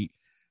heartbeat,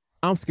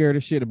 I'm scared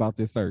of shit about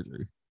this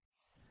surgery.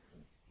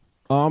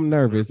 I'm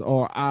nervous,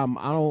 or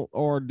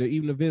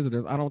even the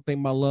visitors, I don't think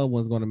my loved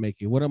one's going to make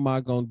it. What am I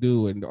going to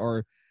do? And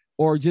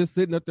or just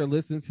sitting up there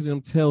listening to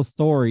them tell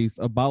stories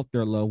about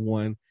their loved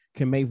one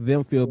can make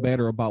them feel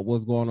better about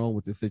what's going on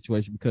with the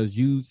situation because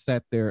you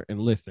sat there and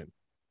listened.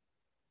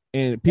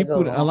 And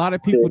a lot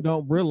of people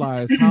don't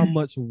realize how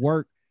much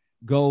work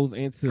goes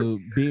into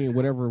being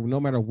whatever, no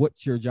matter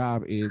what your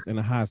job is in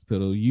a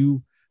hospital.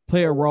 You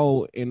play a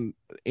role in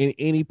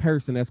any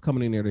person that's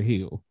coming in there to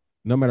heal,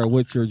 no matter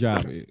what your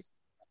job is.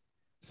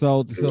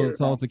 So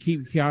to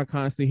keep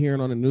constantly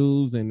hearing on the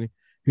news and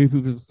hear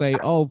people say,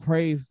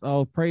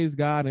 praise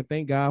God and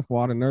thank God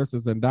for all the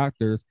nurses and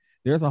doctors.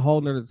 There's a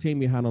whole nother team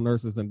behind the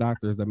nurses and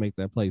doctors that make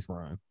that place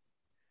run.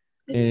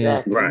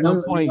 Exactly. And at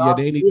some point,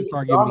 they need to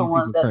start giving these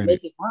people credit.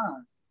 Make it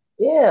run.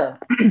 Yeah.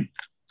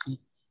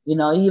 You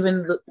know,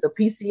 even the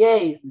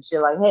PCAs and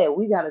shit like, hey,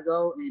 we got to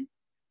go and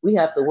we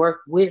have to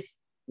work with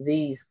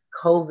these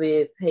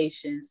COVID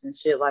patients and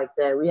shit like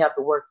that. We have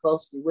to work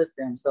closely with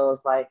them. So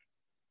it's like,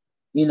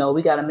 you know,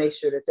 we got to make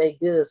sure that they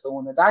good. So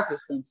when the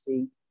doctors come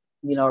see,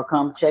 you know, or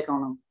come check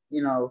on them,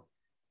 you know,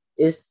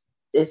 it's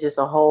just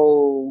a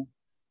whole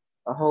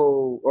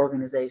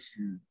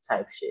organization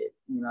type shit,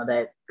 you know,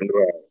 that,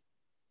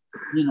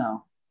 you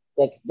know,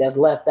 that's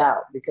left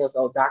out because,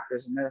 oh,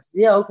 doctors and nurses.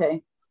 Yeah,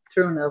 okay,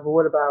 true enough. But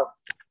what about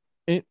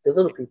the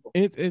little people?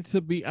 And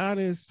to be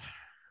honest,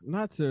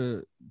 not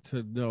to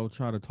you know,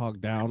 try to talk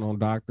down on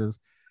doctors,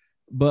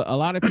 but a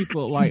lot of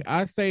people, like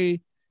I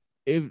say,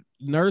 if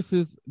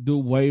nurses do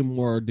way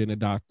more than a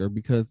doctor,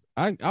 because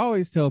I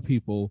always tell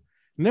people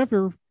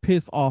never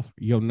piss off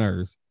your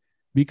nurse,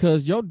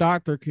 because your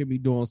doctor can be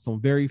doing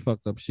some very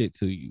fucked up shit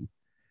to you.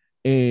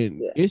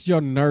 And it's your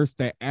nurse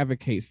that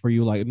advocates for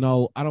you, like,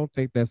 no, I don't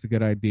think that's a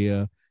good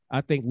idea.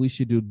 I think we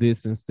should do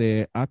this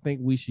instead. I think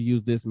we should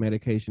use this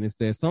medication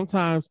instead.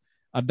 Sometimes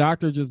a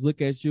doctor just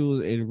look at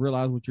you and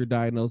realize what you're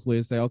diagnosed with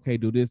and say, okay,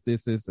 do this,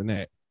 and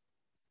that.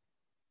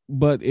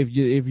 But if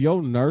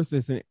your nurse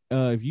isn't,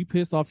 if you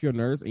piss off your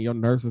nurse and your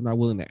nurse is not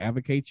willing to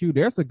advocate you,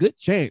 there's a good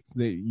chance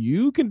that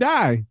you can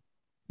die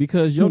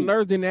because your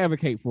nurse didn't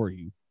advocate for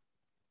you.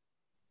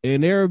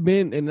 And there have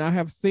been, and I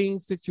have seen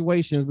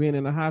situations being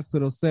in a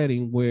hospital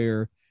setting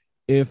where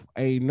if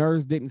a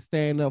nurse didn't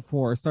stand up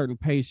for a certain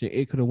patient,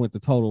 it could have went the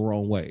total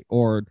wrong way,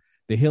 or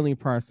the healing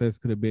process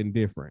could have been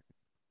different.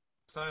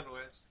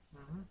 Sideways.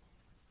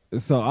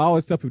 So I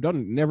always tell people,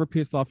 don't never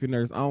piss off your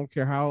nurse. I don't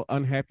care how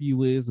unhappy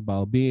you is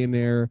about being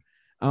there.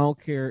 I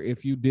don't care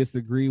if you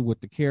disagree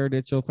with the care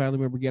that your family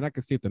member get. I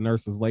can see if the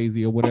nurse is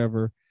lazy or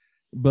whatever,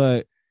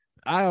 but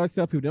I always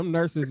tell people, them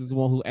nurses is the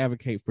one who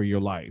advocate for your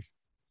life.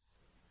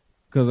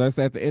 Because that's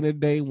at the end of the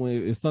day,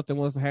 when if something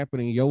was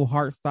happening, your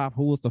heart stopped,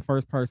 who was the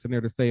first person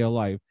there to save your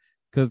life?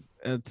 Because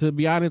to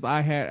be honest,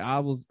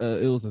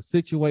 it was a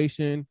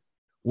situation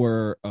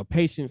where a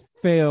patient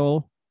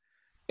fell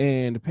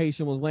and the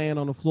patient was laying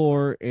on the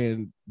floor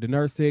and the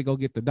nurse said, go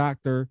get the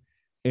doctor.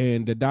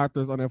 And the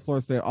doctors on that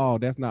floor said, oh,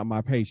 that's not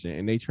my patient.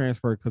 And they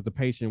transferred because the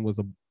patient was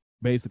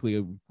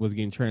basically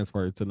getting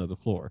transferred to another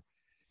floor.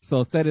 So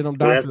instead of them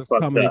doctors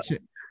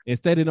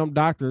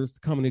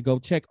coming to go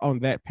check on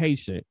that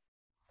patient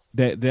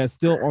that's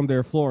still on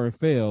their floor and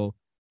fell,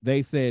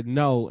 they said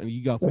no, and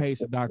you got page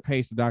the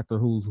doctor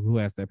who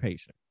has that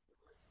patient.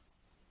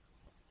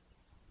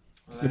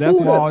 So that's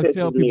why I always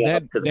tell people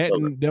that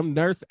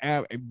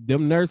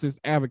them nurses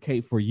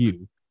advocate for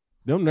you.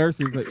 Them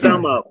nurses,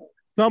 some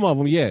of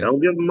them, yes. Don't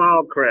give them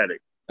all credit.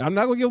 I'm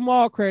not gonna give them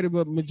all credit,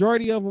 but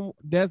majority of them,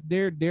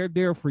 they're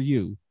there for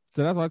you.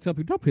 So that's why I tell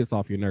people, don't piss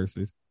off your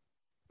nurses,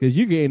 because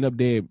you can end up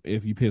dead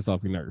if you piss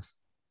off your nurse.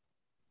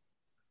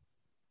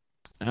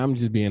 I'm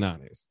just being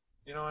honest.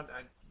 You know what?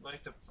 I'd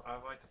like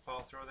to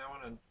follow through with that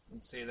one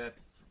and say that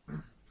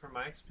from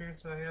my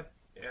experience I had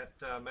at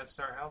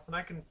MedStar Health, and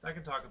I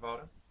can talk about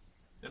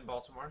it in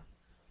Baltimore.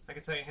 I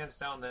can tell you hands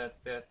down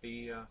that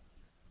the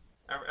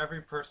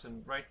every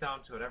person, right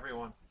down to it,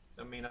 everyone.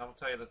 I mean, I will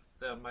tell you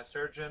that my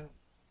surgeon,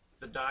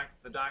 the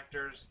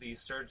doctors, the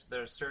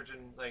surgeon,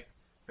 like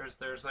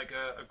there's like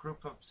a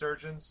group of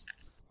surgeons.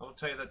 I will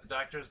tell you that the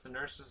doctors, the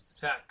nurses,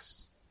 the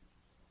techs,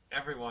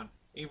 everyone,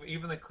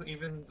 even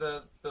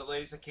the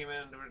ladies that came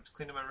in and were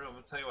cleaning my room,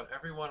 I'll tell you what,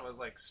 everyone was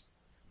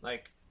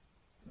like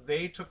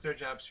they took their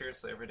job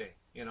seriously every day.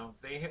 You know,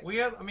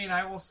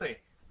 I will say,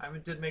 I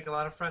did make a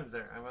lot of friends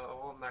there. I'm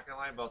not gonna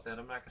lie about that.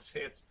 I'm not gonna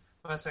say it's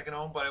my second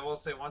home, but I will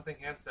say one thing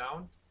hands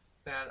down,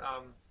 that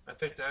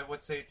I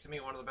would say to me,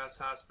 one of the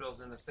best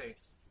hospitals in the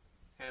States,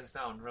 hands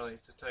down, really,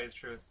 to tell you the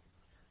truth.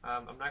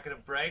 I'm not going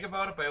to brag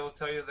about it, but I will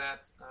tell you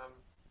that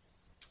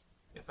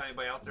if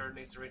anybody out there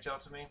needs to reach out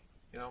to me,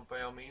 you know,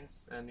 by all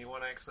means, and you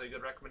want actually a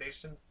good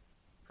recommendation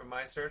from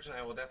my surgeon,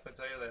 I will definitely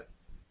tell you that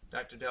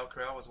Dr. Dale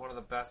Corral was one of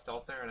the best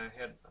out there, and I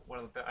had one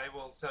of the best. I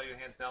will tell you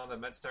hands down that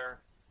MedStar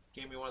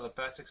gave me one of the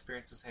best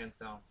experiences, hands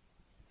down.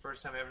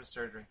 First time having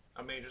surgery,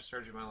 a major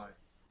surgery in my life.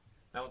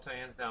 And I will tell you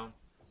hands down,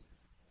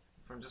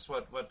 from just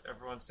what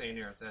everyone's saying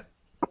here, is that,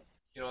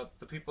 you know,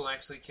 the people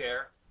actually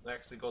care, they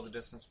actually go the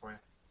distance for you.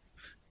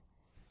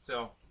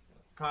 So,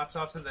 props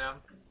off to them.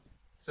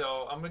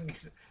 So I'm gonna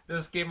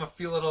just give them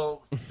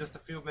just a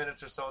few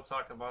minutes or so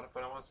talking about it,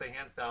 but I want to say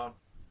hands down,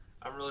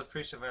 I'm really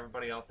appreciative of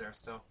everybody out there.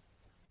 So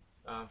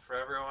for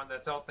everyone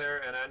that's out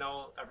there, and I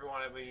know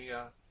everyone, we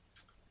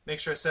make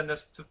sure I send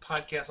this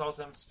podcast out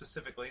to them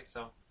specifically,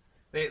 so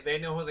they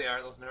know who they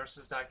are. Those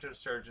nurses, doctors,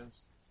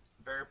 surgeons.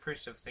 Very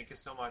appreciative. Thank you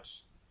so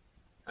much.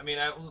 I mean,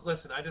 I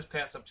just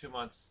passed up 2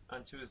 months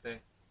on Tuesday,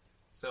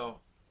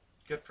 so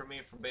good for me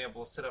for being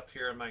able to sit up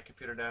here at my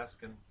computer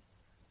desk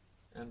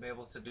and be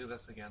able to do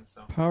this again.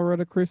 So power of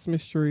the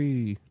Christmas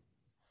tree.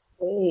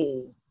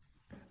 Hey.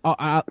 Oh,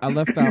 I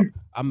left out.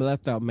 I'm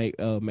left out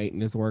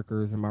maintenance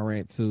workers in my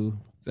rant too.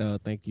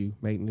 Thank you,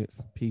 maintenance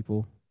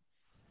people.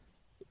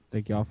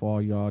 Thank y'all for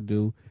all y'all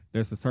do.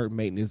 There's a certain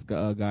maintenance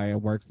guy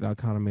at work that I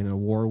kind of in a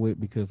war with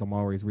because I'm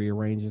always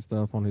rearranging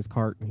stuff on his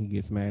cart and he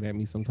gets mad at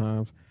me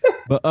sometimes.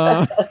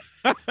 But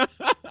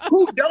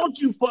Who don't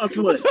you fuck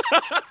with?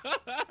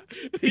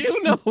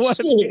 you know what?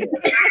 Shit.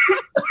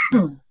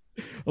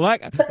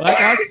 like I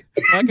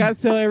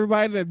tell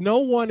everybody that no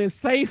one is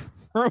safe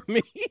from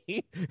me.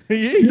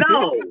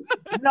 No.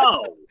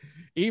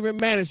 Even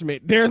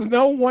management, there's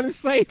no one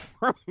safe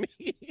from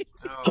me.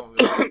 Oh,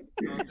 God.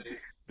 Oh,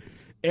 geez.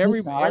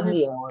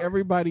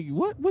 Everybody,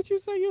 what you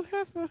say you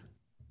heifer?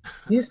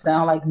 You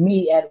sound like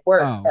me at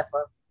work,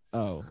 heifer.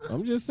 Oh,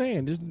 I'm just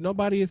saying, there's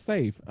nobody is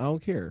safe. I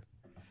don't care.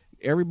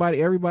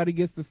 Everybody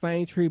gets the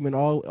same treatment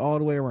all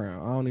the way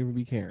around. I don't even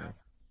be caring.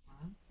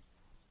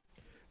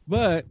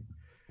 But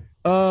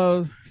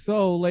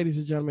so ladies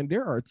and gentlemen,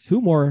 there are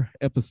 2 more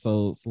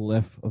episodes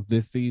left of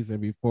this season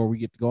before we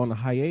get to go on the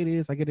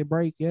hiatus. I get a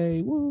break,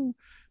 yay, woo.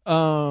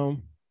 So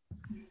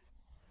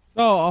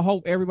I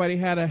hope everybody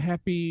had a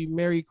happy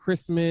Merry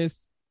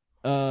Christmas.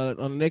 On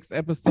the next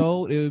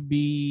episode, it would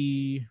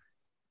be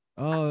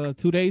 2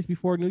 days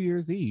before New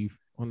Year's Eve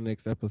on the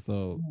next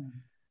episode.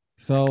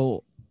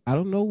 So I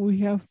don't know what we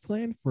have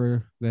planned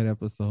for that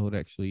episode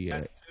actually yet.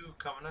 That's 2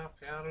 coming up.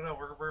 Yeah, I don't know.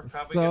 We're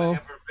probably gonna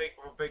have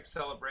a big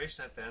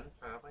celebration at the end,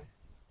 probably.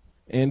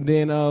 And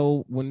then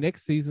when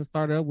next season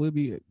started up, we'll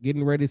be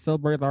getting ready to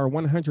celebrate our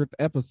 100th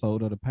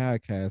episode of the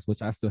podcast,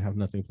 which I still have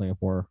nothing planned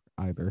for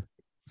either.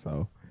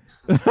 So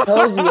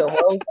Told you, a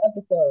Rose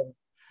episode.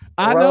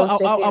 I know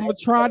I'm gonna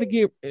try to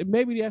get,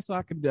 maybe that's so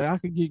I could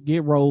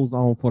get Rose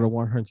on for the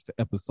 100th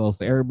episode,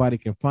 so everybody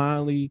can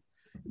finally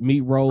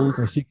meet Rose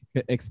and she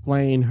can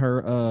explain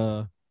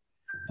her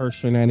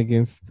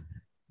shenanigans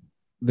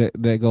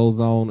that goes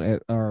on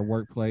at our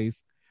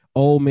workplace.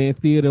 Old Man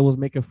Theater was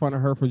making fun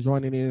of her for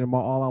joining in my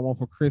All I Want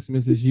for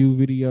Christmas Is You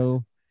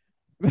video.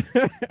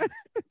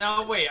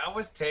 No, wait, I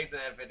was tagged in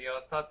that video. I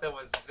thought that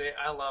was,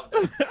 I loved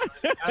it.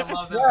 I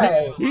love that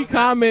Right. video. He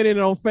commented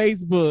on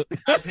Facebook.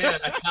 I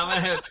did. I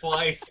commented it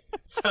twice.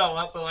 So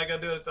I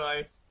gotta do it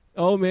twice.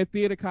 Old Man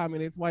Theater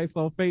commented twice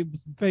on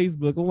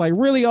Facebook. I'm like,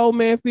 really, Old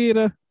Man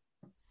Theater?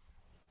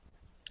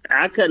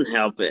 I couldn't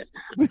help it.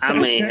 I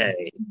mean,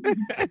 hey.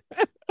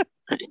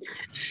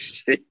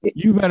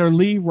 You better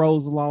leave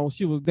Rose alone.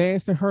 She was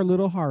dancing her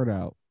little heart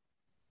out.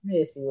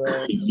 Yes, she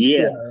was.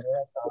 Yeah.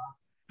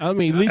 I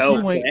mean, at least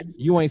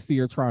you ain't see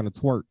her trying to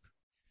twerk.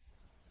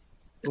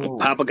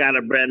 Papa got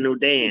a brand new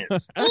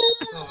dance.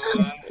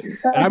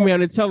 I mean,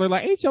 to tell her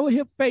like, ain't your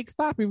hip fake?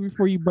 Stop it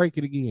before you break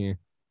it again.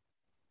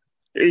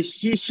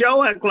 She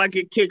sure act like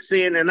it kicks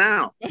in and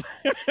out.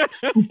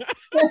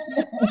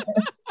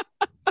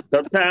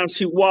 Sometimes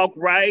she walk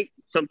right,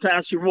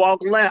 sometimes she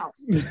walk left.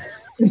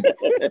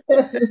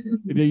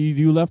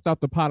 You left out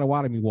the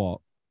Potawatomi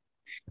walk.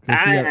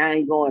 I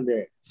ain't going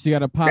there. She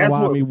got a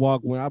Potawatomi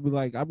walk. When I'd be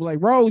like,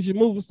 Rose, you're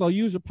moving, so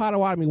use your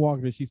Potawatomi walk.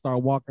 And she started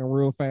walking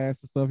real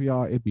fast and stuff,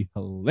 y'all. It'd be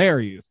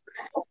hilarious.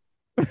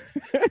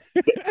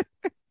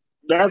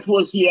 That's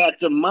what she had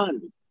the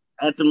money.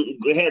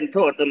 Heading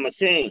toward the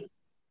machine.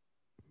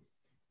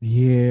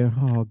 Yeah.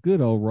 Oh,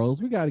 good old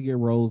Rose. We got to get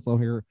Rose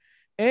on here.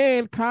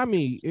 And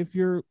Kami, if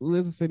you're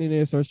listening to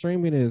this or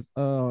streaming this,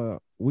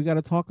 we got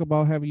to talk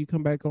about having you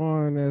come back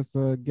on as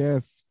a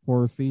guest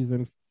for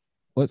season.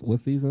 What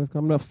season is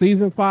coming up?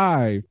 Season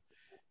 5.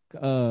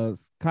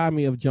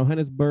 Kami of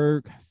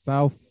Johannesburg,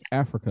 South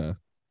Africa.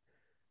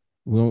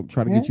 We'll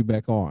try to get you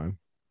back on.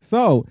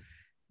 So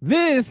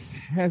this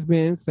has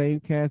been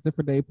Same Cast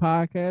Different Day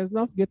Podcast.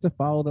 Don't forget to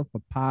follow them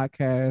for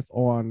podcasts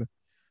on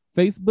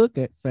Facebook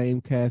at Same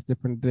Cast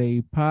Different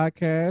Day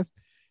Podcast.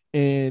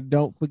 And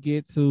don't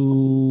forget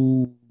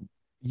to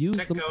use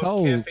check some out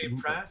codes. Cafe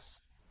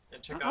Press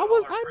and check out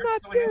I'm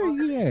not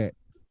there yet.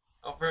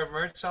 Oh, for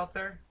merch out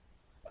there?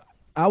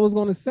 I was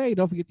going to say,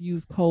 don't forget to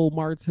use code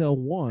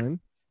Martel1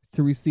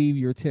 to receive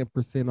your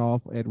 10%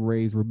 off at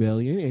Ray's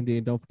Rebellion. And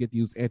then don't forget to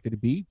use Anthony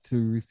B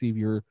to receive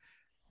your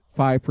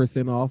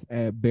 5% off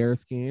at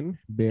Bearskin,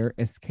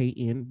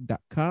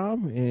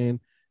 bearskn.com,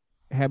 and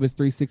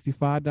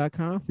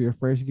habits365.com for your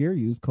fresh gear.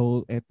 Use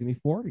code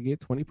Anthony4 to get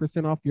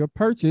 20% off your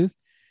purchase.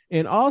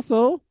 And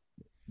also,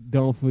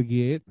 don't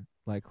forget,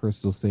 like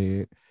Crystal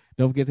said,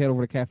 don't forget to head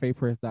over to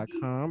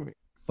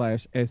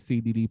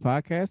cafepress.com/SCDD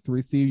podcast to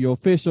receive your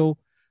official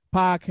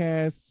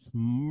podcast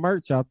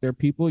merch out there,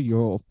 people.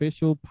 Your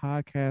official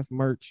podcast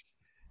merch.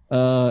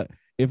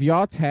 If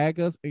y'all tag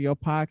us in your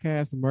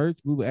podcast merch,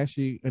 we will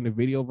actually, in the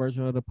video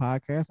version of the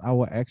podcast, I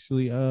will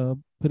actually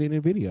put it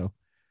in video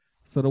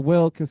so the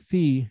world can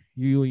see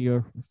you and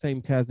your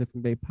Same Cast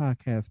Different Day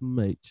podcast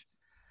merch.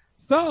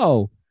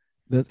 So,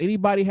 does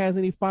anybody has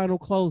any final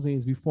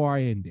closings before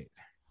I end it?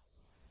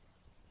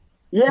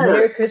 Yeah.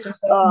 Merry Christmas,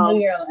 New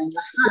Year, and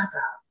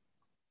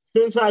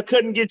since I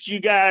couldn't get you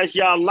guys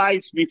y'all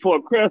lights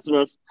before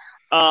Christmas,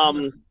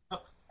 after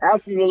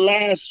the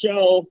last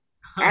show,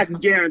 I can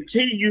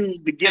guarantee you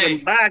to get them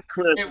by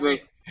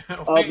Christmas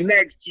of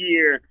next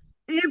year,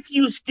 if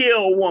you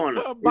still want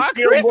them. By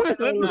Christmas?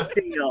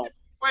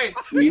 Wait,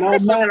 no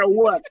matter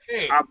what,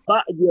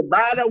 you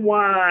buy the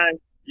wine,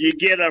 you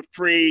get a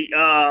free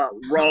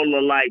roll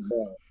of light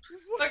bulbs.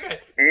 Look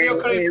at and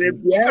if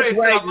you ask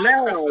right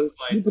now,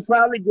 you could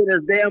probably get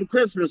a damn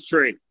Christmas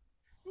tree.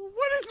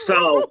 What is So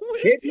wrong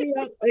with hit you? me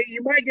up. Hey,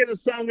 you might get a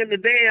song in the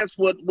dance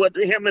with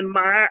him and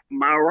Maraja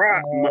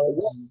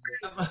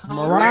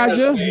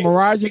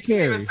Mariah He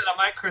Carey. even sit on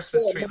my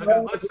Christmas tree.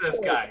 Listen to this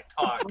guy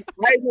talk.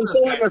 I even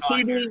This guy send a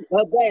talking. CD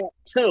of that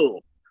too.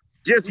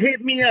 Just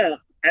hit me up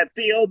at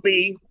TOB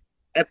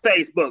at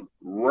Facebook.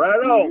 Right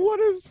on. What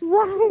is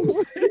wrong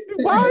with you?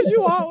 Why are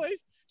you always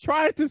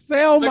trying to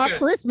sell my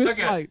Christmas Look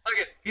light?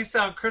 at. He's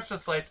selling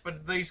Christmas lights,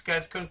 but these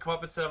guys couldn't come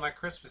up and sit on my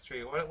Christmas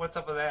tree. What's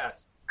up with that?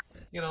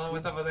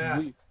 What's up with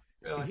that?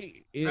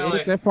 Really? It Really?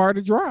 ain't that far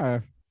to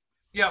drive.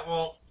 Yeah,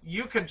 well,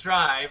 you could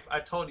drive. I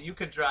told you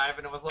could drive,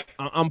 and it was like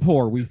I'm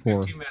poor. We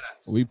poor. 50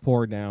 minutes. We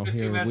poor down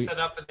 50 here. minutes set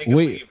up and they can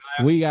leave.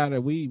 We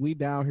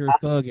down here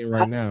thugging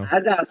right now.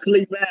 I got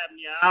sleep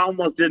apnea. I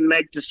almost didn't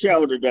make the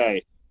show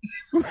today.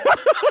 You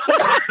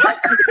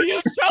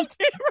choked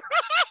him.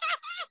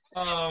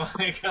 Oh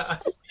my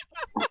gosh.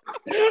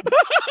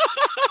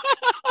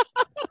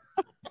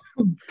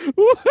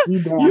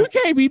 You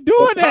can't be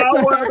doing that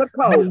to Power her. of the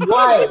coast.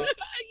 Right.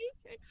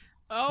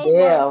 Oh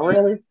Yeah, my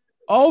really?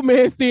 old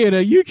man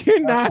theater. You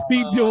cannot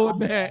be doing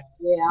that,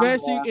 Yeah, I'm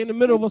especially down. in the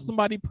middle of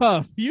somebody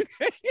puff. You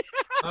can't.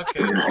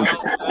 Okay.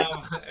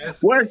 Well,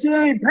 Well, she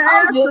ain't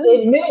I'll just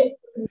passing. admit,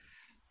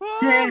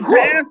 She ain't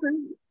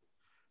passing.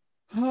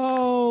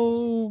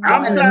 Oh,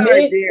 I'm my- in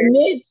sorry, the dear.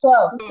 mid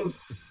self.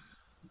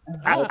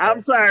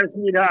 I'm sorry,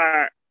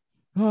 sweetheart.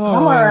 oh,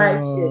 I'm all right,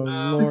 shit.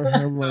 Lord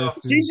have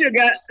mercy.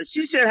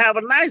 She should have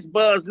a nice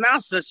buzz now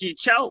since she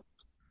choked.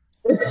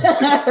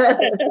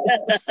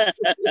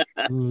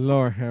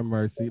 Lord have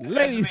mercy,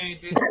 ladies.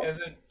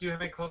 Esme, do you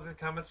have any closing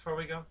comments before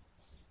we go?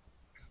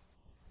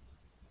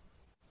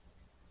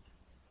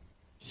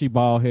 She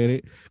bald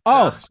headed.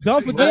 Oh,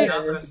 don't she's forget.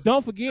 got nothing.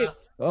 Don't forget.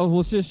 Oh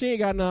well, since she ain't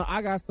got none,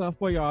 I got something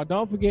for y'all.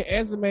 Don't forget,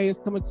 Esme is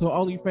coming to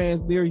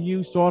OnlyFans near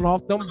you, showing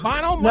off them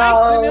vinyl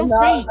mics and them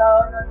feet.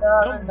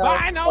 Them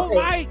vinyl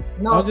mics.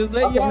 I'll just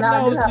let y'all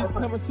know she's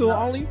coming to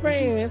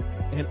OnlyFans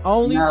and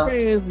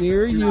OnlyFans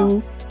near you.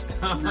 No.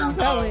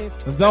 Telling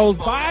those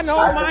That's vinyl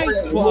false.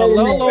 mics for a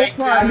low, low I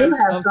price. do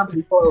have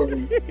something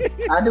closing.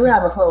 I do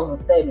have a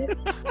closing statement.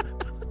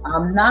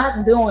 I'm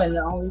not doing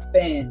the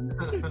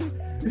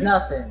OnlyFans.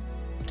 Nothing.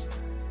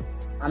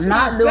 I'm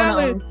not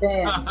doing the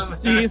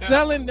OnlyFans. She's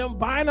selling them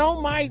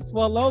vinyl mics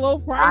for a low, low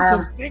price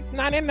of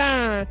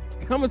 $6.99.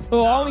 Coming to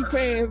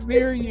OnlyFans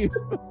near you.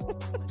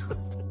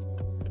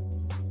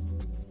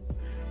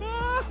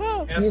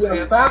 You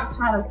know, stop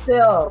trying to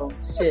sell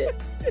shit.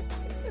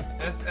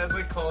 As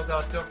we close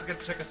out, don't forget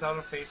to check us out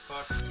on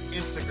Facebook,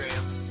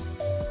 Instagram,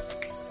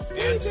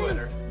 and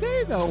Twitter.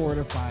 They know where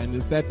to find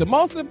us. That the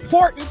most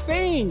important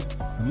thing,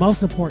 the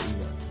most important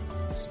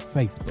one, is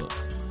Facebook.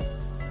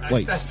 I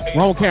Wait, said Facebook.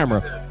 wrong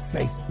camera.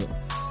 Facebook.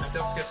 And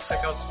don't forget to check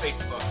out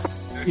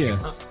Spacebook. Yeah.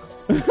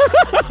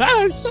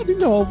 Shut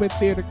the old man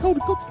theater. Go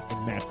check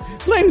it now.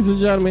 Ladies and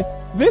gentlemen,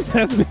 this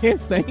has been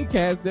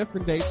Stamecast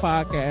Different Day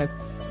Podcast,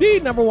 the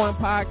 #1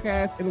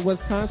 podcast in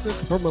Wisconsin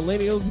for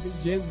millennials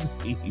and Gen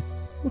Zs.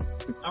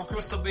 I'm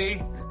Crystal B,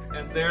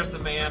 and there's the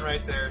man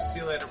right there. See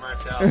you later,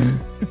 Martel.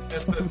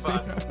 It's been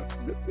fun.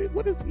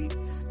 What is he?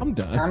 I'm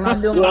done. I'm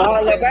not doing Well,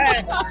 all of OnlyFans.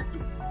 that.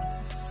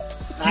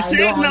 I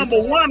She ain't said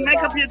doing #1. OnlyFans.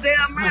 Make up your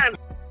damn mind.